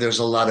and there's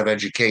a lot of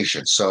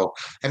education. So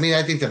I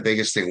think the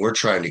biggest thing we're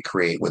trying to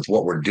create with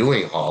what we're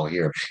doing all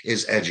here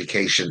is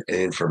education and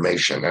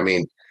information.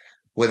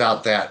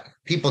 Without that,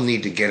 people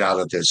need to get out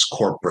of this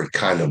corporate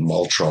kind of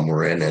multrum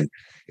we're in, and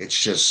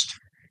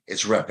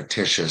it's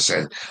repetitious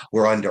and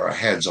we're under our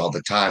heads all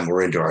the time.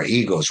 We're into our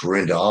egos, we're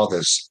into all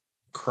this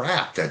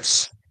crap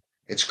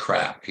it's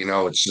crap.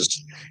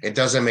 It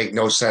doesn't make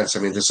no sense.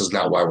 This is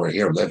not why we're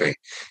here living.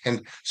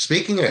 And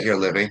speaking of here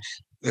living,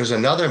 there's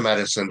another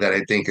medicine that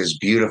I think is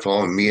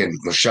beautiful, and me and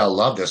Michelle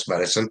love this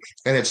medicine,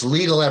 and it's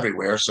legal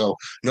everywhere, so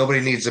nobody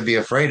needs to be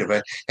afraid of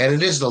it. And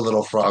it is the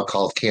little frog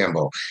called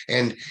Cambo.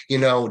 And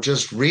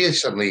just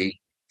recently,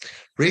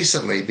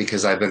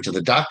 because I've been to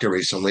the doctor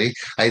recently,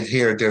 I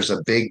hear there's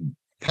a big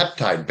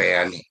peptide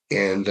ban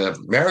in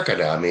America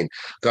now.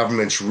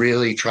 Government's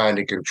really trying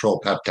to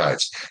control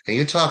peptides. And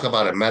you talk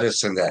about a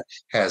medicine that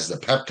has the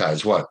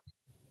peptides, what,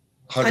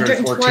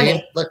 114?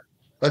 120.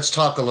 Let's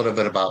talk a little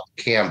bit about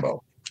Cambo.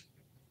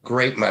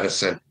 Great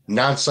medicine,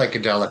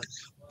 non-psychedelic,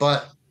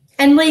 but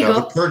And the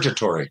legal.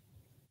 purgatory.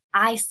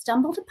 I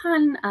stumbled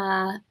upon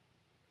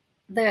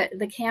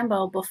the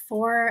Cambo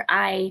before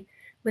I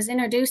was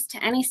introduced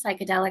to any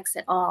psychedelics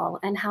at all.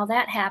 And how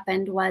that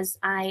happened was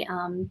I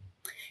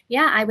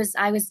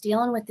was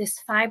dealing with this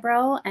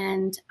fibro,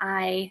 and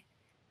I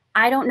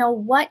don't know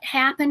what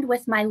happened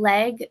with my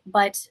leg,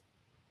 but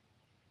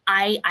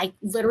I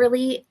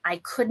literally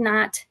could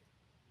not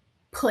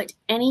put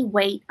any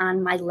weight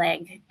on my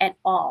leg at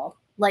all.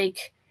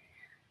 Like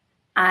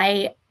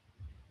I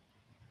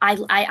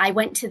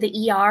went to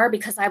the ER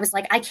because I was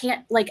like, I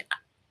can't, like,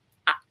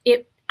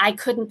 I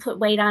couldn't put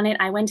weight on it.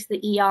 I went to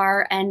the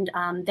ER and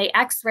they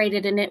x-rayed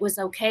it and it was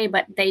okay,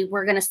 but they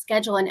were going to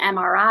schedule an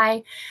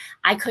MRI.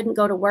 I couldn't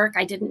go to work.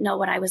 I didn't know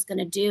what I was going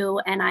to do.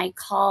 And I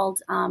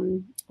called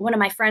one of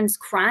my friends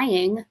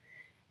crying,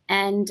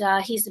 and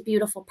he's a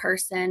beautiful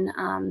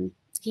person.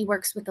 He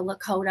works with the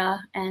Lakota,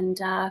 and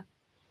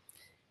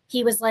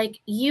he was like,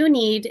 "You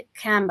need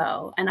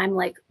Cambo." And I'm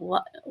like,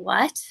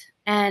 what?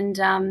 And,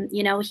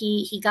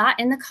 he got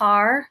in the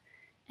car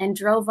and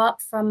drove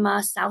up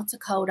from South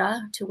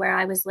Dakota to where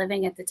I was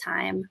living at the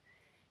time.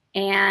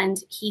 And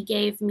he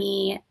gave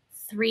me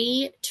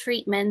 3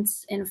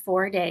 treatments in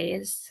 4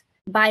 days.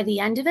 By the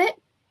end of it,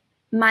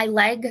 my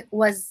leg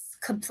was,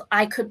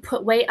 I could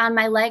put weight on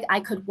my leg.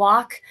 I could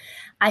walk.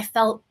 I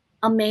felt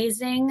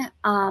amazing.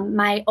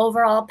 My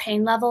overall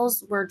pain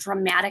levels were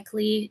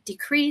dramatically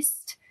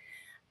decreased.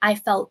 I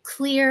felt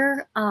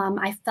clear.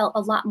 I felt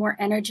a lot more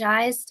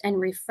energized and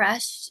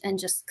refreshed and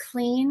just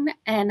clean.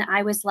 And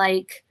I was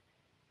like,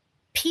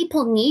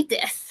 people need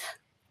this.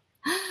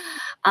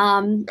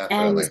 And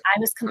I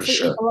was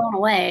completely blown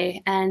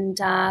away. And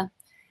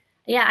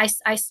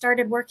I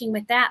started working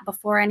with that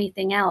before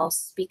anything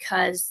else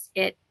because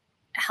it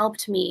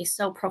helped me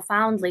so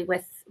profoundly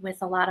with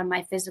a lot of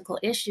my physical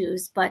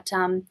issues. But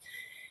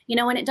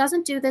and it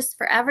doesn't do this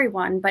for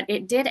everyone, but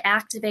it did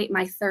activate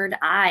my third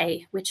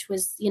eye, which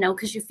was,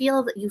 because you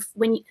feel that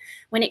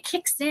when it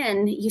kicks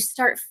in, you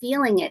start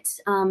feeling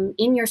it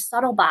in your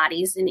subtle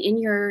bodies and in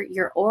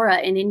your aura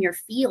and in your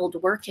field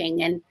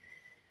working. And,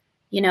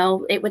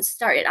 it would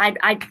start,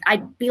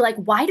 I'd be like,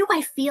 why do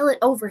I feel it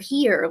over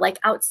here? Like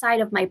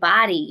outside of my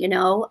body,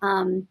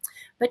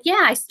 but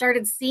yeah, I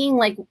started seeing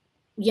like,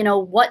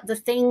 what the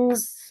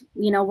things,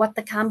 what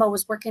the Cambo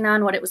was working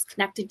on, what it was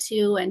connected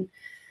to. And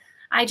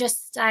I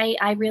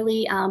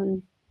really,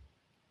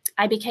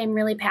 I became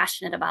really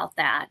passionate about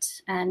that.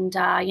 And,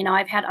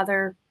 I've had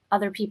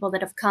other people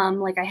that have come,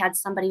 like I had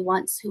somebody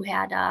once who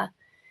had an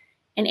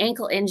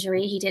ankle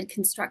injury. He did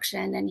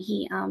construction, and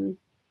he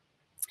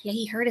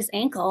hurt his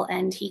ankle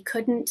and he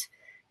couldn't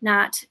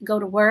not go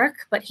to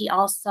work, but he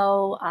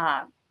also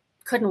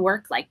couldn't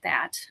work like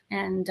that.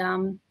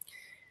 And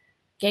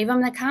gave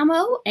him the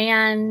Cambo,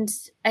 and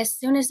as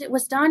soon as it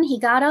was done, he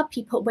got up,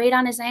 he put weight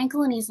on his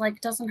ankle, and he's like,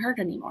 doesn't hurt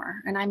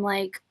anymore. And I'm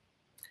like,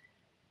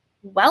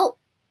 well,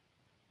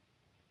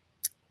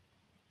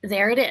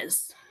 there it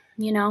is,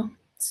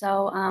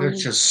 So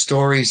there's just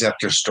stories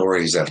after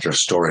stories after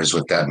stories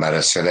with that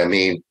medicine.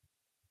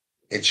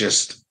 It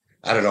just,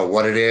 I don't know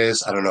what it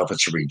is. I don't know if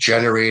it's a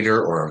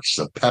regenerator or it's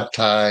the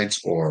peptides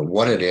or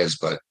what it is,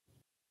 but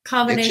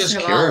combination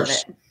of all of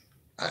it.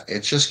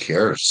 It just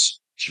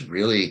cures. It's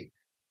really,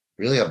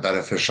 really a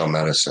beneficial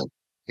medicine,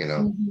 you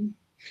know. Mhm.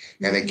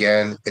 And Mhm.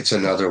 again, it's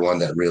another one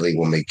that really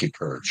will make you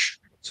purge.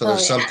 So Oh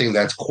there's yeah. something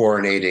that's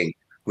coordinating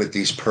with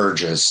these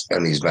purges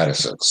and these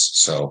medicines.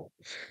 So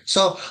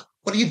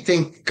what do you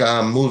think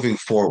moving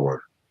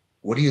forward?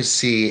 What do you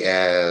see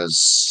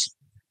as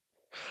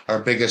our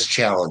biggest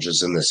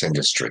challenges in this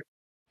industry?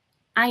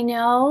 I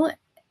know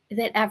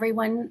that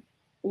everyone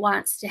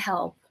wants to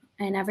help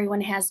and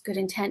everyone has good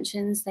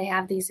intentions. They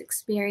have these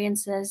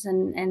experiences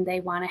and they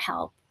want to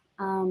help.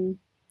 Um,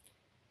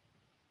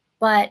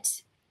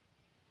 but,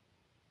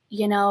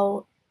 you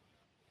know,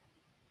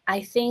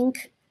 I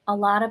think a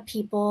lot of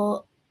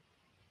people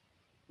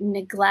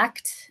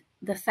neglect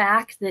the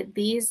fact that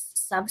these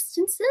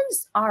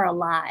substances are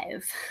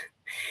alive.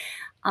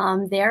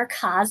 They're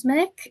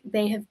cosmic.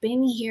 They have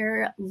been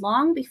here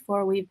long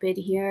before we've been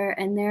here,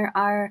 and there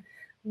are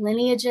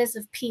lineages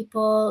of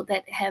people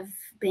that have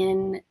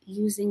been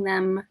using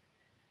them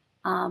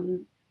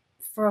um,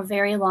 for a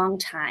very long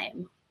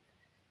time.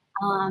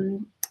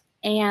 Um,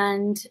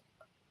 and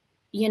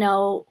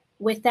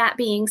with that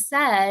being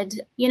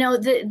said,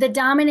 the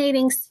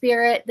dominating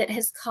spirit that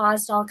has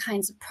caused all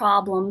kinds of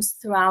problems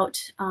throughout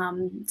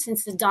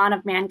since the dawn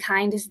of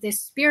mankind is this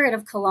spirit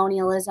of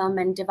colonialism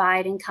and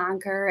divide and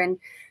conquer. And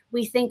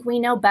we think we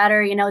know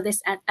better,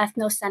 this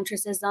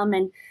ethnocentrism.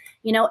 And,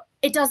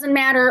 it doesn't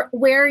matter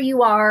where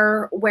you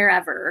are,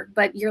 wherever,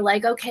 but you're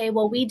like, okay,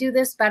 well, we do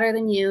this better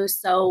than you.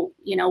 So,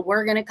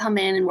 we're going to come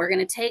in and we're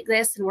going to take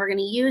this and we're going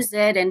to use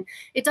it. And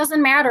it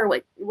doesn't matter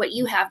what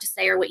you have to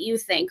say or what you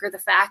think, or the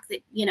fact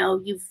that,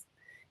 you've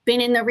been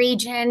in the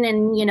region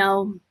and,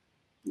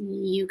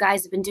 you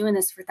guys have been doing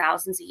this for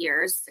thousands of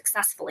years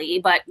successfully,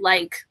 but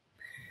like,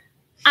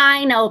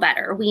 I know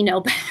better. We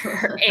know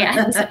better.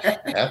 And,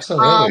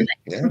 Absolutely.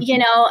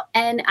 Yeah.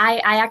 and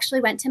I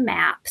actually went to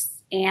MAPS,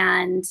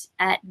 and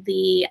at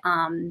the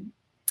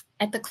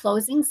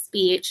closing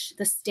speech,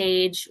 the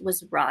stage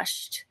was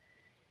rushed,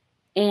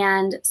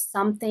 and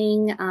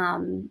something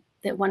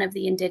that one of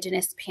the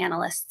Indigenous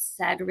panelists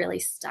said really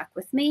stuck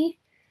with me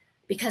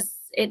because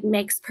it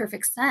makes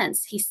perfect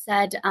sense. He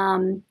said,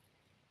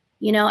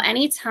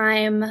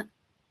 anytime,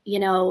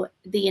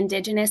 the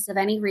Indigenous of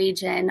any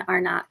region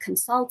are not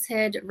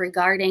consulted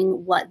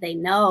regarding what they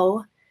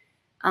know,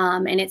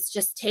 and it's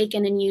just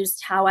taken and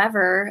used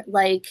however,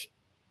 like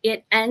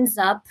it ends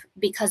up,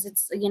 because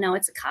it's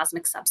a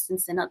cosmic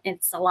substance and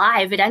it's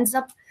alive, it ends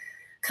up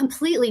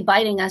completely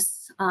biting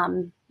us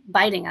and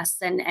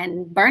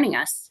burning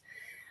us.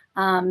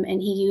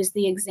 And he used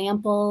the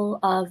example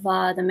of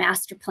the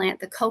master plant,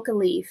 the coca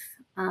leaf,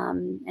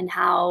 and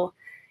how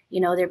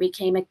there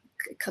became a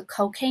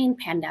cocaine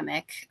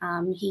pandemic.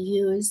 He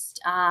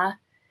used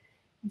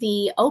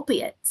the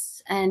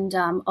opiates and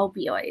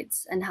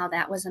opioids and how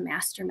that was a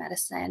master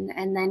medicine.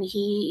 And then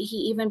he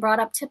even brought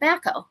up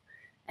tobacco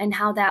and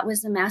how that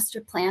was a master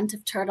plant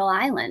of Turtle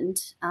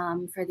Island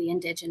for the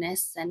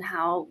Indigenous, and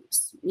how,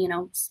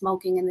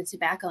 smoking in the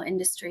tobacco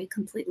industry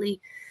completely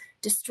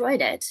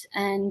destroyed it.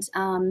 And,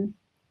 from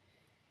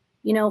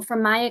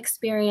my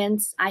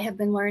experience, I have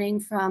been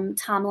learning from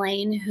Tom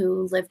Lane,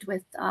 who lived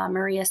with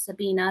Maria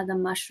Sabina, the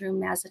mushroom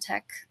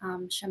Mazatec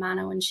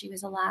shamana, when she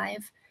was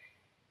alive.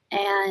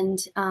 And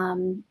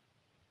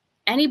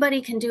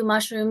anybody can do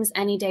mushrooms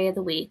any day of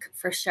the week,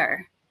 for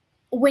sure.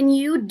 When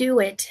you do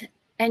it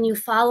and you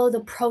follow the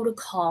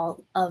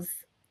protocol of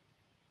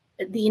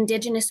the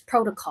Indigenous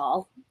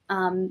protocol,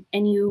 and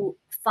you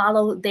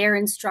follow their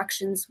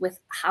instructions with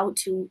how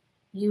to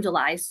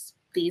utilize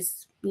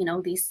these,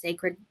 these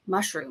sacred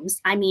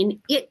mushrooms, I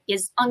mean, it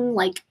is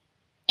unlike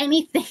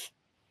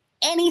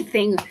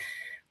anything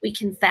we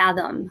can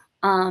fathom.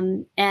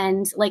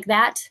 And like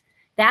that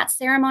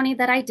ceremony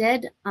that I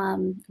did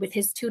with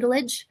his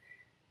tutelage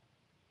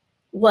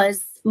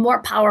was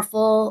more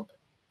powerful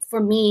for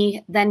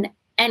me than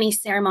any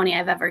ceremony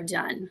I've ever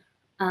done,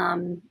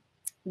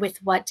 with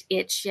what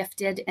it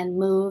shifted and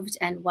moved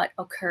and what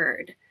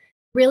occurred.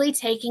 Really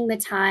taking the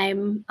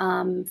time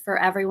for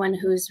everyone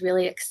who's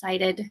really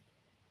excited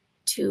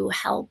to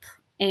help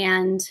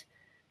and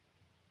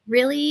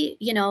really,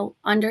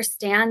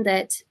 understand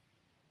that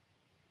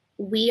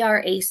we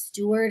are a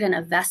steward and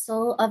a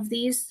vessel of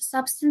these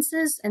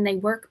substances, and they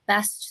work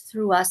best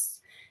through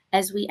us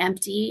as we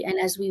empty and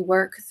as we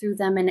work through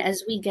them and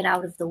as we get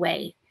out of the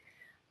way.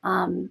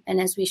 And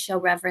as we show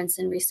reverence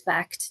and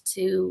respect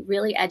to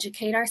really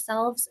educate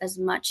ourselves as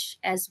much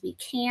as we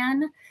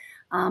can,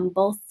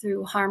 both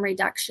through harm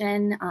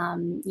reduction,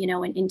 and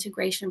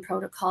integration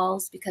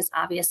protocols, because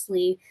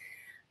obviously,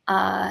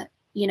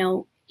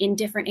 in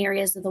different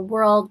areas of the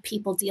world,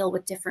 people deal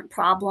with different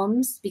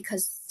problems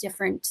because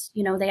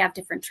they have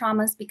different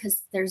traumas,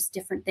 because there's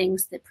different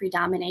things that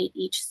predominate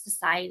each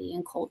society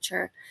and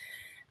culture.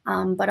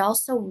 But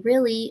also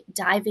really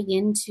diving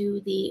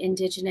into the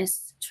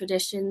Indigenous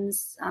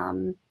traditions,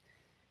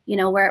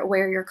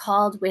 where you're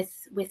called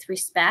with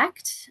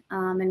respect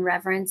and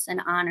reverence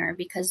and honor,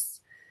 because,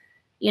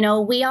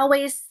 we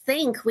always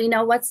think we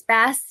know what's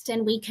best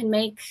and we can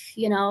make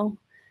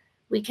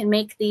we can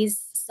make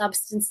these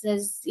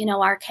substances,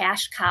 our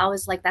cash cow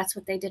is like, that's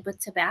what they did with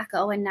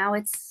tobacco. And now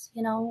it's,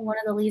 one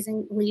of the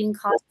leading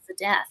causes of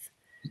death.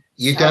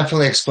 You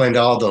definitely explained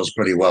all those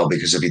pretty well,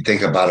 because if you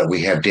think about it,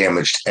 we have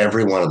damaged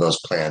every one of those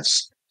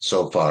plants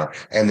so far.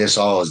 And this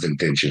all is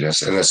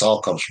indigenous, and this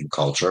all comes from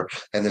culture,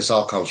 and this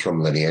all comes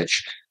from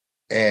lineage.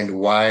 And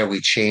why are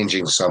we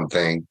changing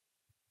something?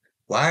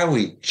 Why are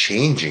we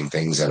changing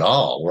things at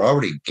all? We're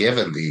already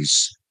given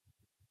these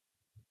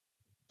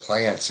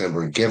plants, and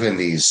we're given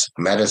these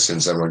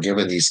medicines, and we're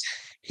given these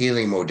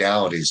healing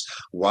modalities.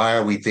 Why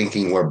are we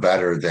thinking we're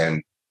better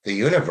than the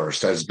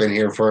universe that's been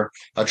here for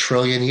 1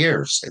 trillion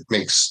years?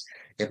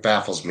 It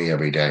baffles me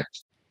every day.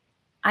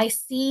 I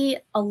see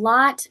a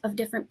lot of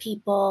different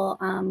people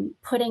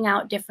putting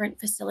out different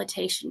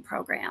facilitation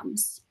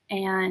programs.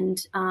 And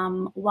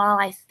while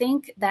I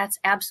think that's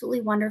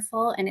absolutely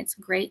wonderful and it's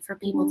great for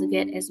people to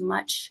get as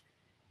much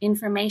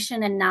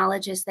information and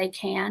knowledge as they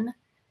can,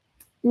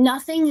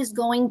 nothing is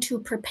going to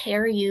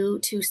prepare you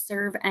to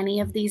serve any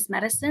of these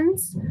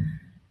medicines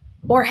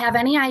or have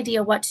any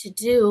idea what to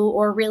do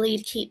or really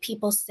keep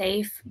people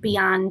safe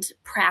beyond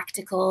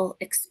practical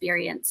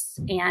experience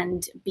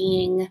and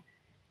being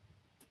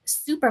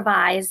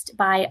supervised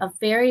by a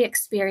very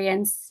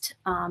experienced,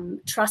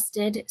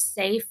 trusted,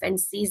 safe, and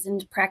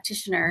seasoned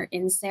practitioner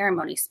in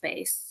ceremony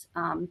space.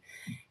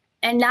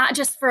 And not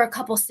just for a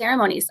couple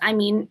ceremonies. I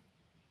mean,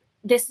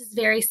 this is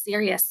very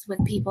serious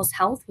with people's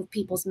health, with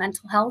people's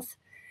mental health.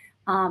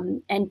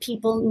 And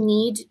people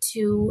need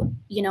to,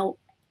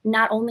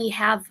 not only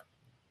have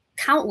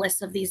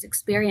countless of these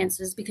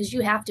experiences, because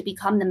you have to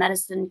become the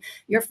medicine.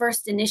 Your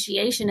first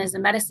initiation as a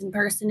medicine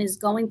person is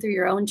going through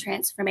your own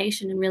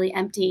transformation and really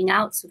emptying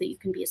out so that you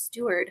can be a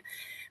steward.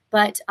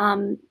 But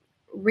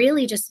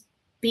really just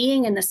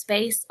being in the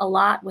space a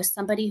lot with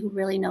somebody who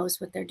really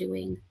knows what they're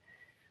doing.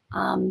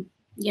 And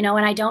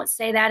I don't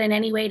say that in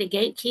any way to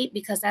gatekeep,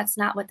 because that's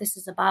not what this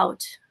is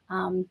about.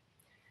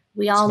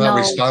 We all know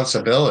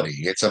responsibility.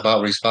 It's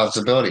about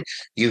responsibility.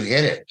 You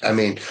hit it. I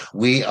mean,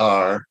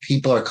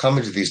 people are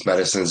coming to these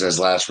medicines as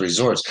last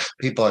resorts.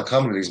 People are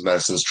coming to these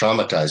medicines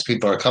traumatized.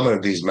 People are coming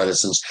to these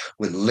medicines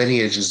with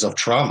lineages of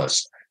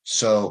traumas.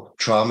 So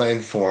trauma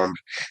informed.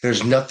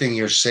 There's nothing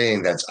you're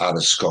saying that's out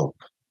of scope.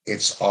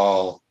 It's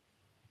all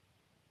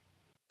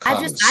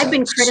I've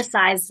been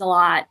criticized a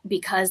lot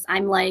because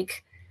I'm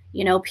like,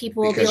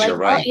 people will be like,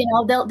 right.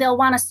 they'll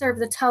want to serve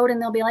the toad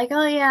and they'll be like,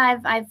 oh yeah,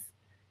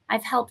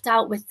 I've helped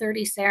out with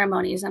 30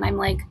 ceremonies. And I'm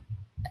like,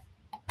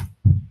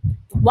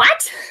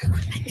 what?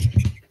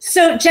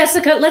 So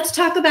Jessica, let's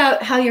talk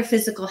about how your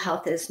physical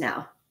health is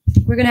now.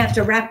 We're going to have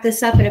to wrap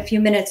this up in a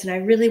few minutes. And I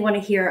really want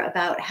to hear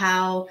about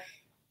how,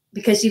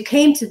 because you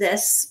came to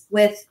this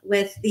with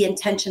the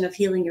intention of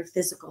healing your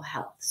physical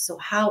health. So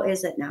how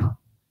is it now?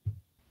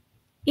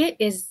 It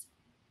is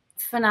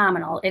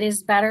phenomenal. It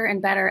is better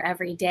and better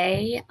every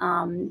day.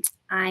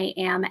 I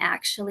am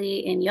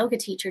actually in yoga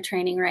teacher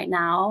training right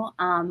now,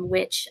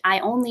 which I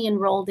only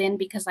enrolled in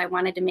because I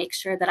wanted to make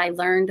sure that I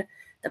learned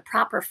the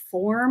proper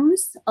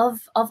forms of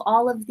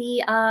all of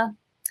the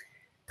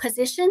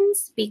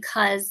positions,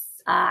 because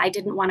I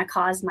didn't want to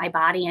cause my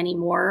body any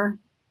more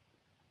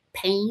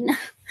pain.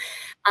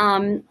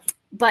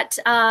 But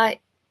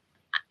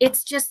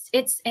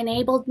it's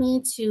enabled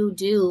me to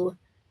do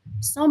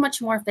so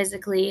much more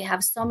physically,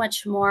 have so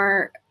much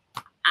more.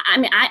 I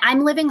mean,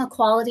 I'm living a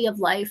quality of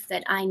life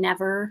that I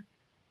never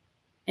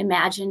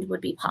imagined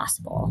would be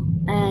possible.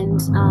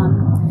 And,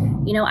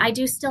 I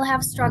do still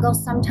have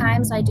struggles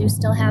sometimes. I do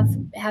still have,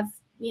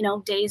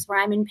 days where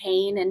I'm in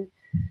pain and,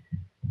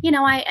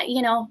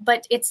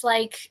 but it's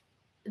like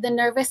the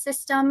nervous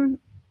system,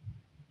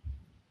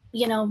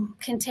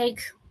 can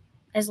take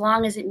as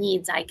long as it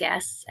needs, I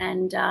guess.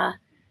 And,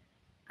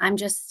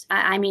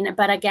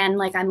 but again,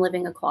 like I'm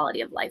living a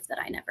quality of life that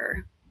I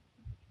never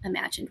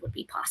imagined would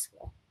be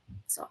possible.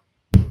 So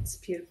it's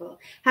beautiful.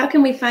 How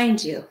can we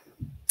find you?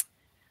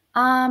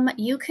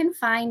 You can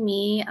find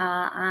me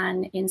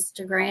on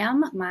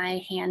Instagram.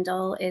 My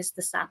handle is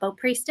the Sapo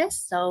Priestess.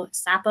 So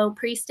Sapo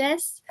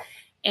Priestess.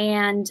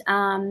 And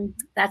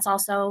that's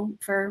also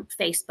for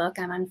Facebook.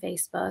 I'm on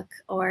Facebook.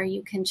 Or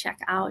you can check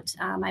out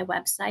my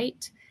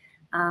website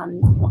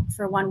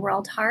for One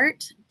World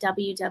Heart,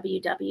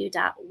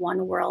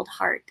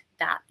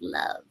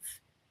 www.oneworldheart.love.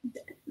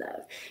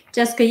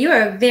 Jessica, you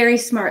are a very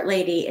smart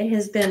lady. It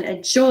has been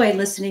a joy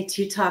listening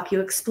to you talk.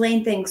 You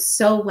explain things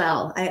so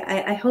well.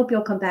 I hope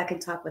you'll come back and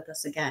talk with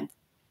us again.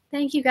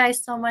 Thank you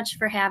guys so much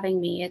for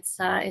having me. It's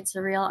a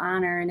real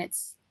honor, and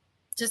it's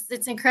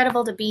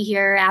incredible to be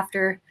here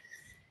after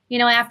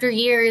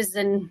years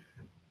and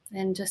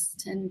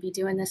be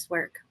doing this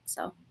work.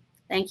 So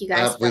thank you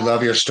guys. We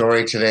love your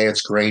story today.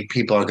 It's great.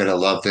 People are going to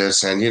love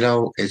this. And,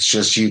 it's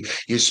just you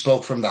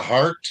spoke from the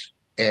heart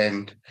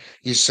and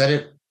you said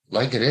it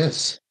like it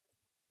is.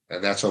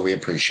 And that's what we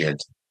appreciate.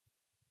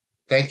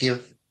 Thank you.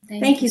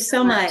 Thank you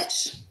so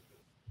much.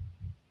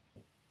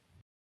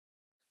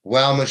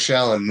 Well,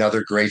 Michelle,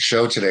 another great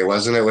show today,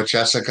 wasn't it, with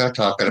Jessica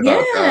talking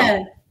about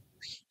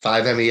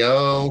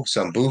 5-MeO,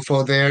 some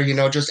Bufo there,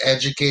 just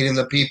educating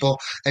the people.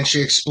 And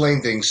she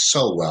explained things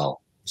so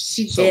well.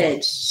 She So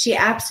did. She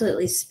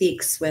absolutely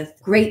speaks with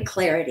great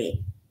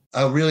clarity.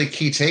 a really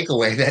key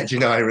takeaway that,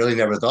 I really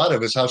never thought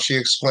of is how she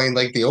explained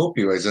like the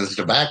opioids and the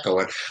tobacco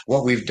and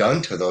what we've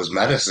done to those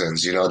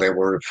medicines. They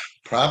were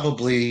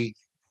probably,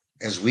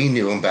 as we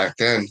knew them back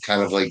then,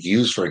 kind of like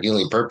used for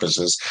healing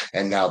purposes,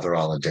 and now they're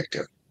all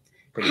addictive.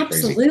 Pretty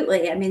crazy.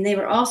 Absolutely. I mean, they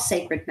were all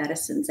sacred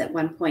medicines at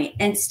one point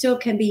and still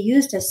can be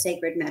used as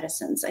sacred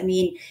medicines. I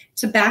mean,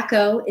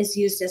 tobacco is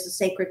used as a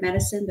sacred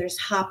medicine. There's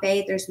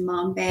hape, there's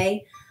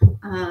mambe.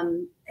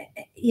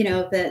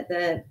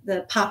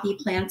 The poppy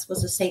plants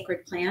was a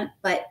sacred plant,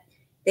 but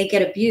they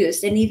get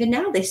abused. And even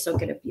now they still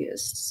get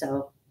abused.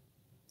 So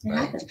it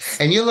happens.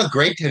 And you look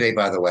great today,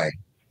 by the way.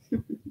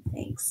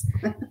 Thanks.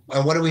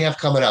 And what do we have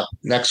coming up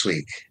next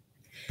week?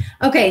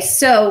 Okay,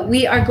 so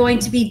we are going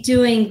to be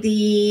doing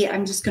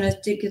I'm just going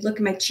to look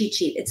at my cheat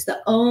sheet. It's the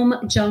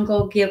Om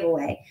Jungle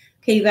giveaway.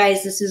 Okay, you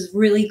guys, this is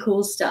really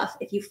cool stuff.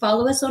 If you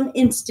follow us on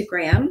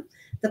Instagram,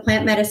 The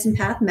Plant Medicine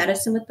Path,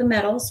 Medicine with the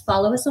Metals,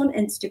 follow us on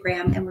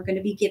Instagram, and we're going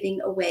to be giving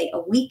away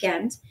a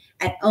weekend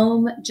at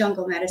Om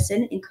Jungle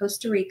Medicine in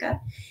Costa Rica.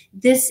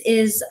 This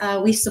is,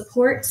 we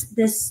support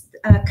this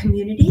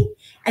community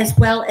as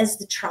well as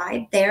the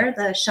tribe there,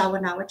 the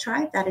Shawanawa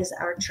tribe. That is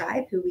our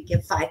tribe who we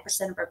give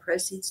 5% of our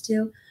proceeds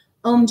to.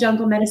 Om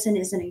Jungle Medicine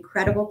is an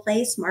incredible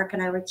place. Mark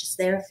and I were just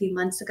there a few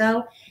months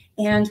ago,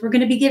 and we're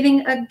going to be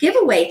giving a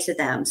giveaway to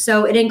them.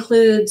 So it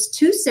includes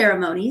 2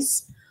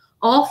 ceremonies,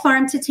 all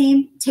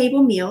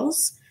farm-to-table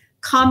meals,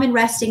 common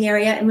resting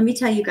area. And let me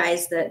tell you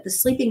guys, the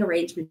sleeping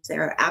arrangements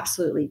there are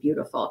absolutely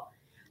beautiful.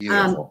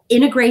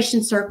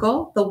 Integration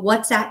circle, the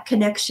WhatsApp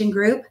connection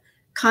group,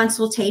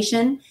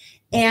 consultation,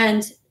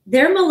 and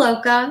their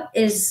Maloka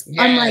is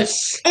unlike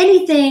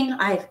anything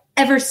I've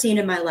ever seen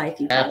in my life.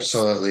 You guys.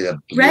 Absolutely the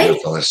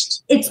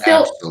beautifulest. Right? It's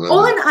built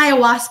on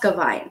ayahuasca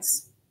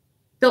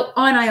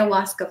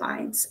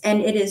vines.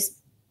 And it is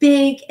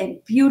big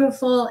and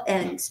beautiful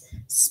and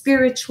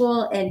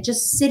spiritual, and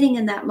just sitting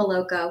in that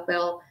Maloka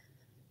will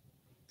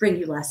bring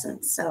you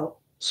lessons. So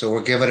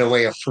we're giving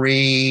away a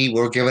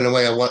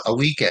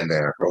weekend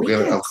there. We're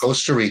giving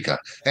Costa Rica,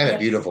 and a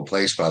beautiful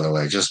place, by the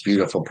way, just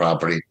beautiful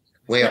property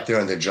way up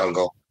there in the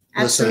jungle.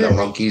 Absolutely. Listen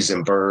to monkeys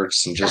and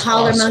birds and just the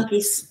holler awesome.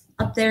 Monkeys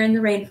up there in the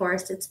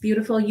rainforest. It's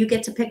beautiful. You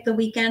get to pick the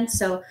weekend.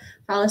 So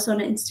follow us on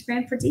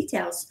Instagram for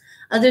details.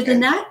 Other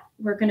than that,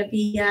 we're going to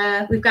be,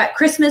 we've got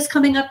Christmas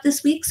coming up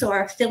this week. So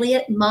our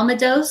affiliate Mama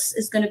Dose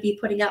is going to be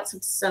putting out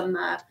some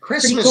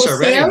Christmas pretty cool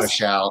already, sales.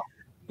 Michelle.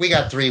 We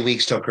got 3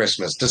 weeks till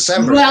Christmas.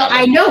 December. Well,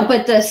 I know,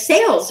 but the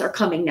sales are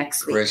coming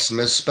next week.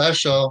 Christmas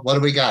special. What do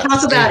we got?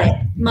 Talk about it.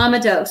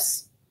 Mama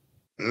Dose.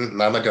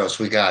 Mama Dose.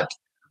 We got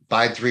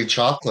buy 3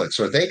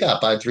 chocolates, or they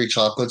got buy 3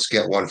 chocolates,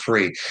 get 1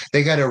 free.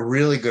 They got a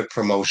really good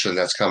promotion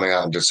that's coming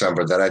out in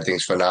December that I think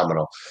is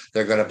phenomenal.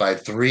 They're going to buy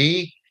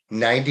 3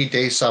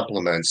 90-day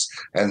supplements,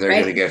 and they're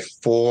going to get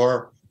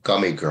 4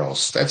 gummy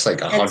girls. That's like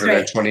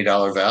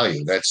 $120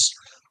 value. That's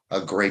a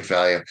great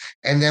value.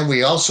 And then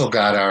we also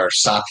got our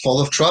sock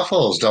full of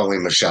truffles, don't we,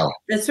 Michelle?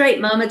 That's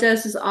right. Mama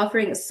Dose is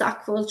offering a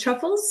sock full of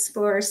truffles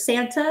for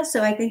Santa.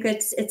 So I think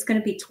it's going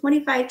to be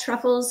 25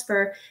 truffles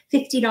for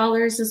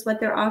 $50 is what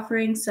they're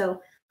offering.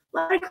 So a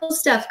lot of cool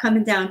stuff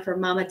coming down for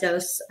Mama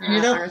Dose.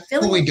 Our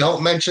affiliate. We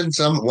don't mention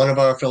one of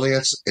our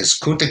affiliates is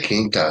Kunta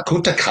Kanta,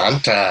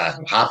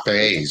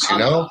 Hapes,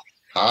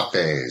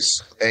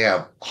 Hapes. They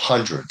have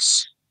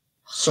hundreds.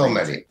 So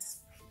many.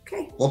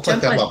 Okay. We'll put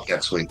them up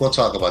next week. We'll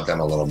talk about them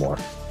a little more.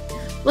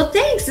 Well,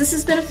 thanks. This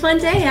has been a fun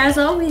day, as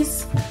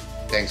always.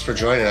 Thanks for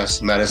joining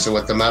us. Medicine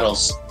with the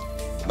Metals.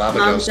 Mama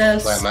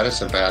Dose, Plant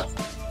Medicine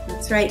Path.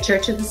 That's right.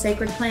 Church of the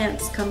Sacred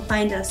Plants. Come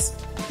find us.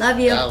 Love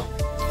you. Ciao.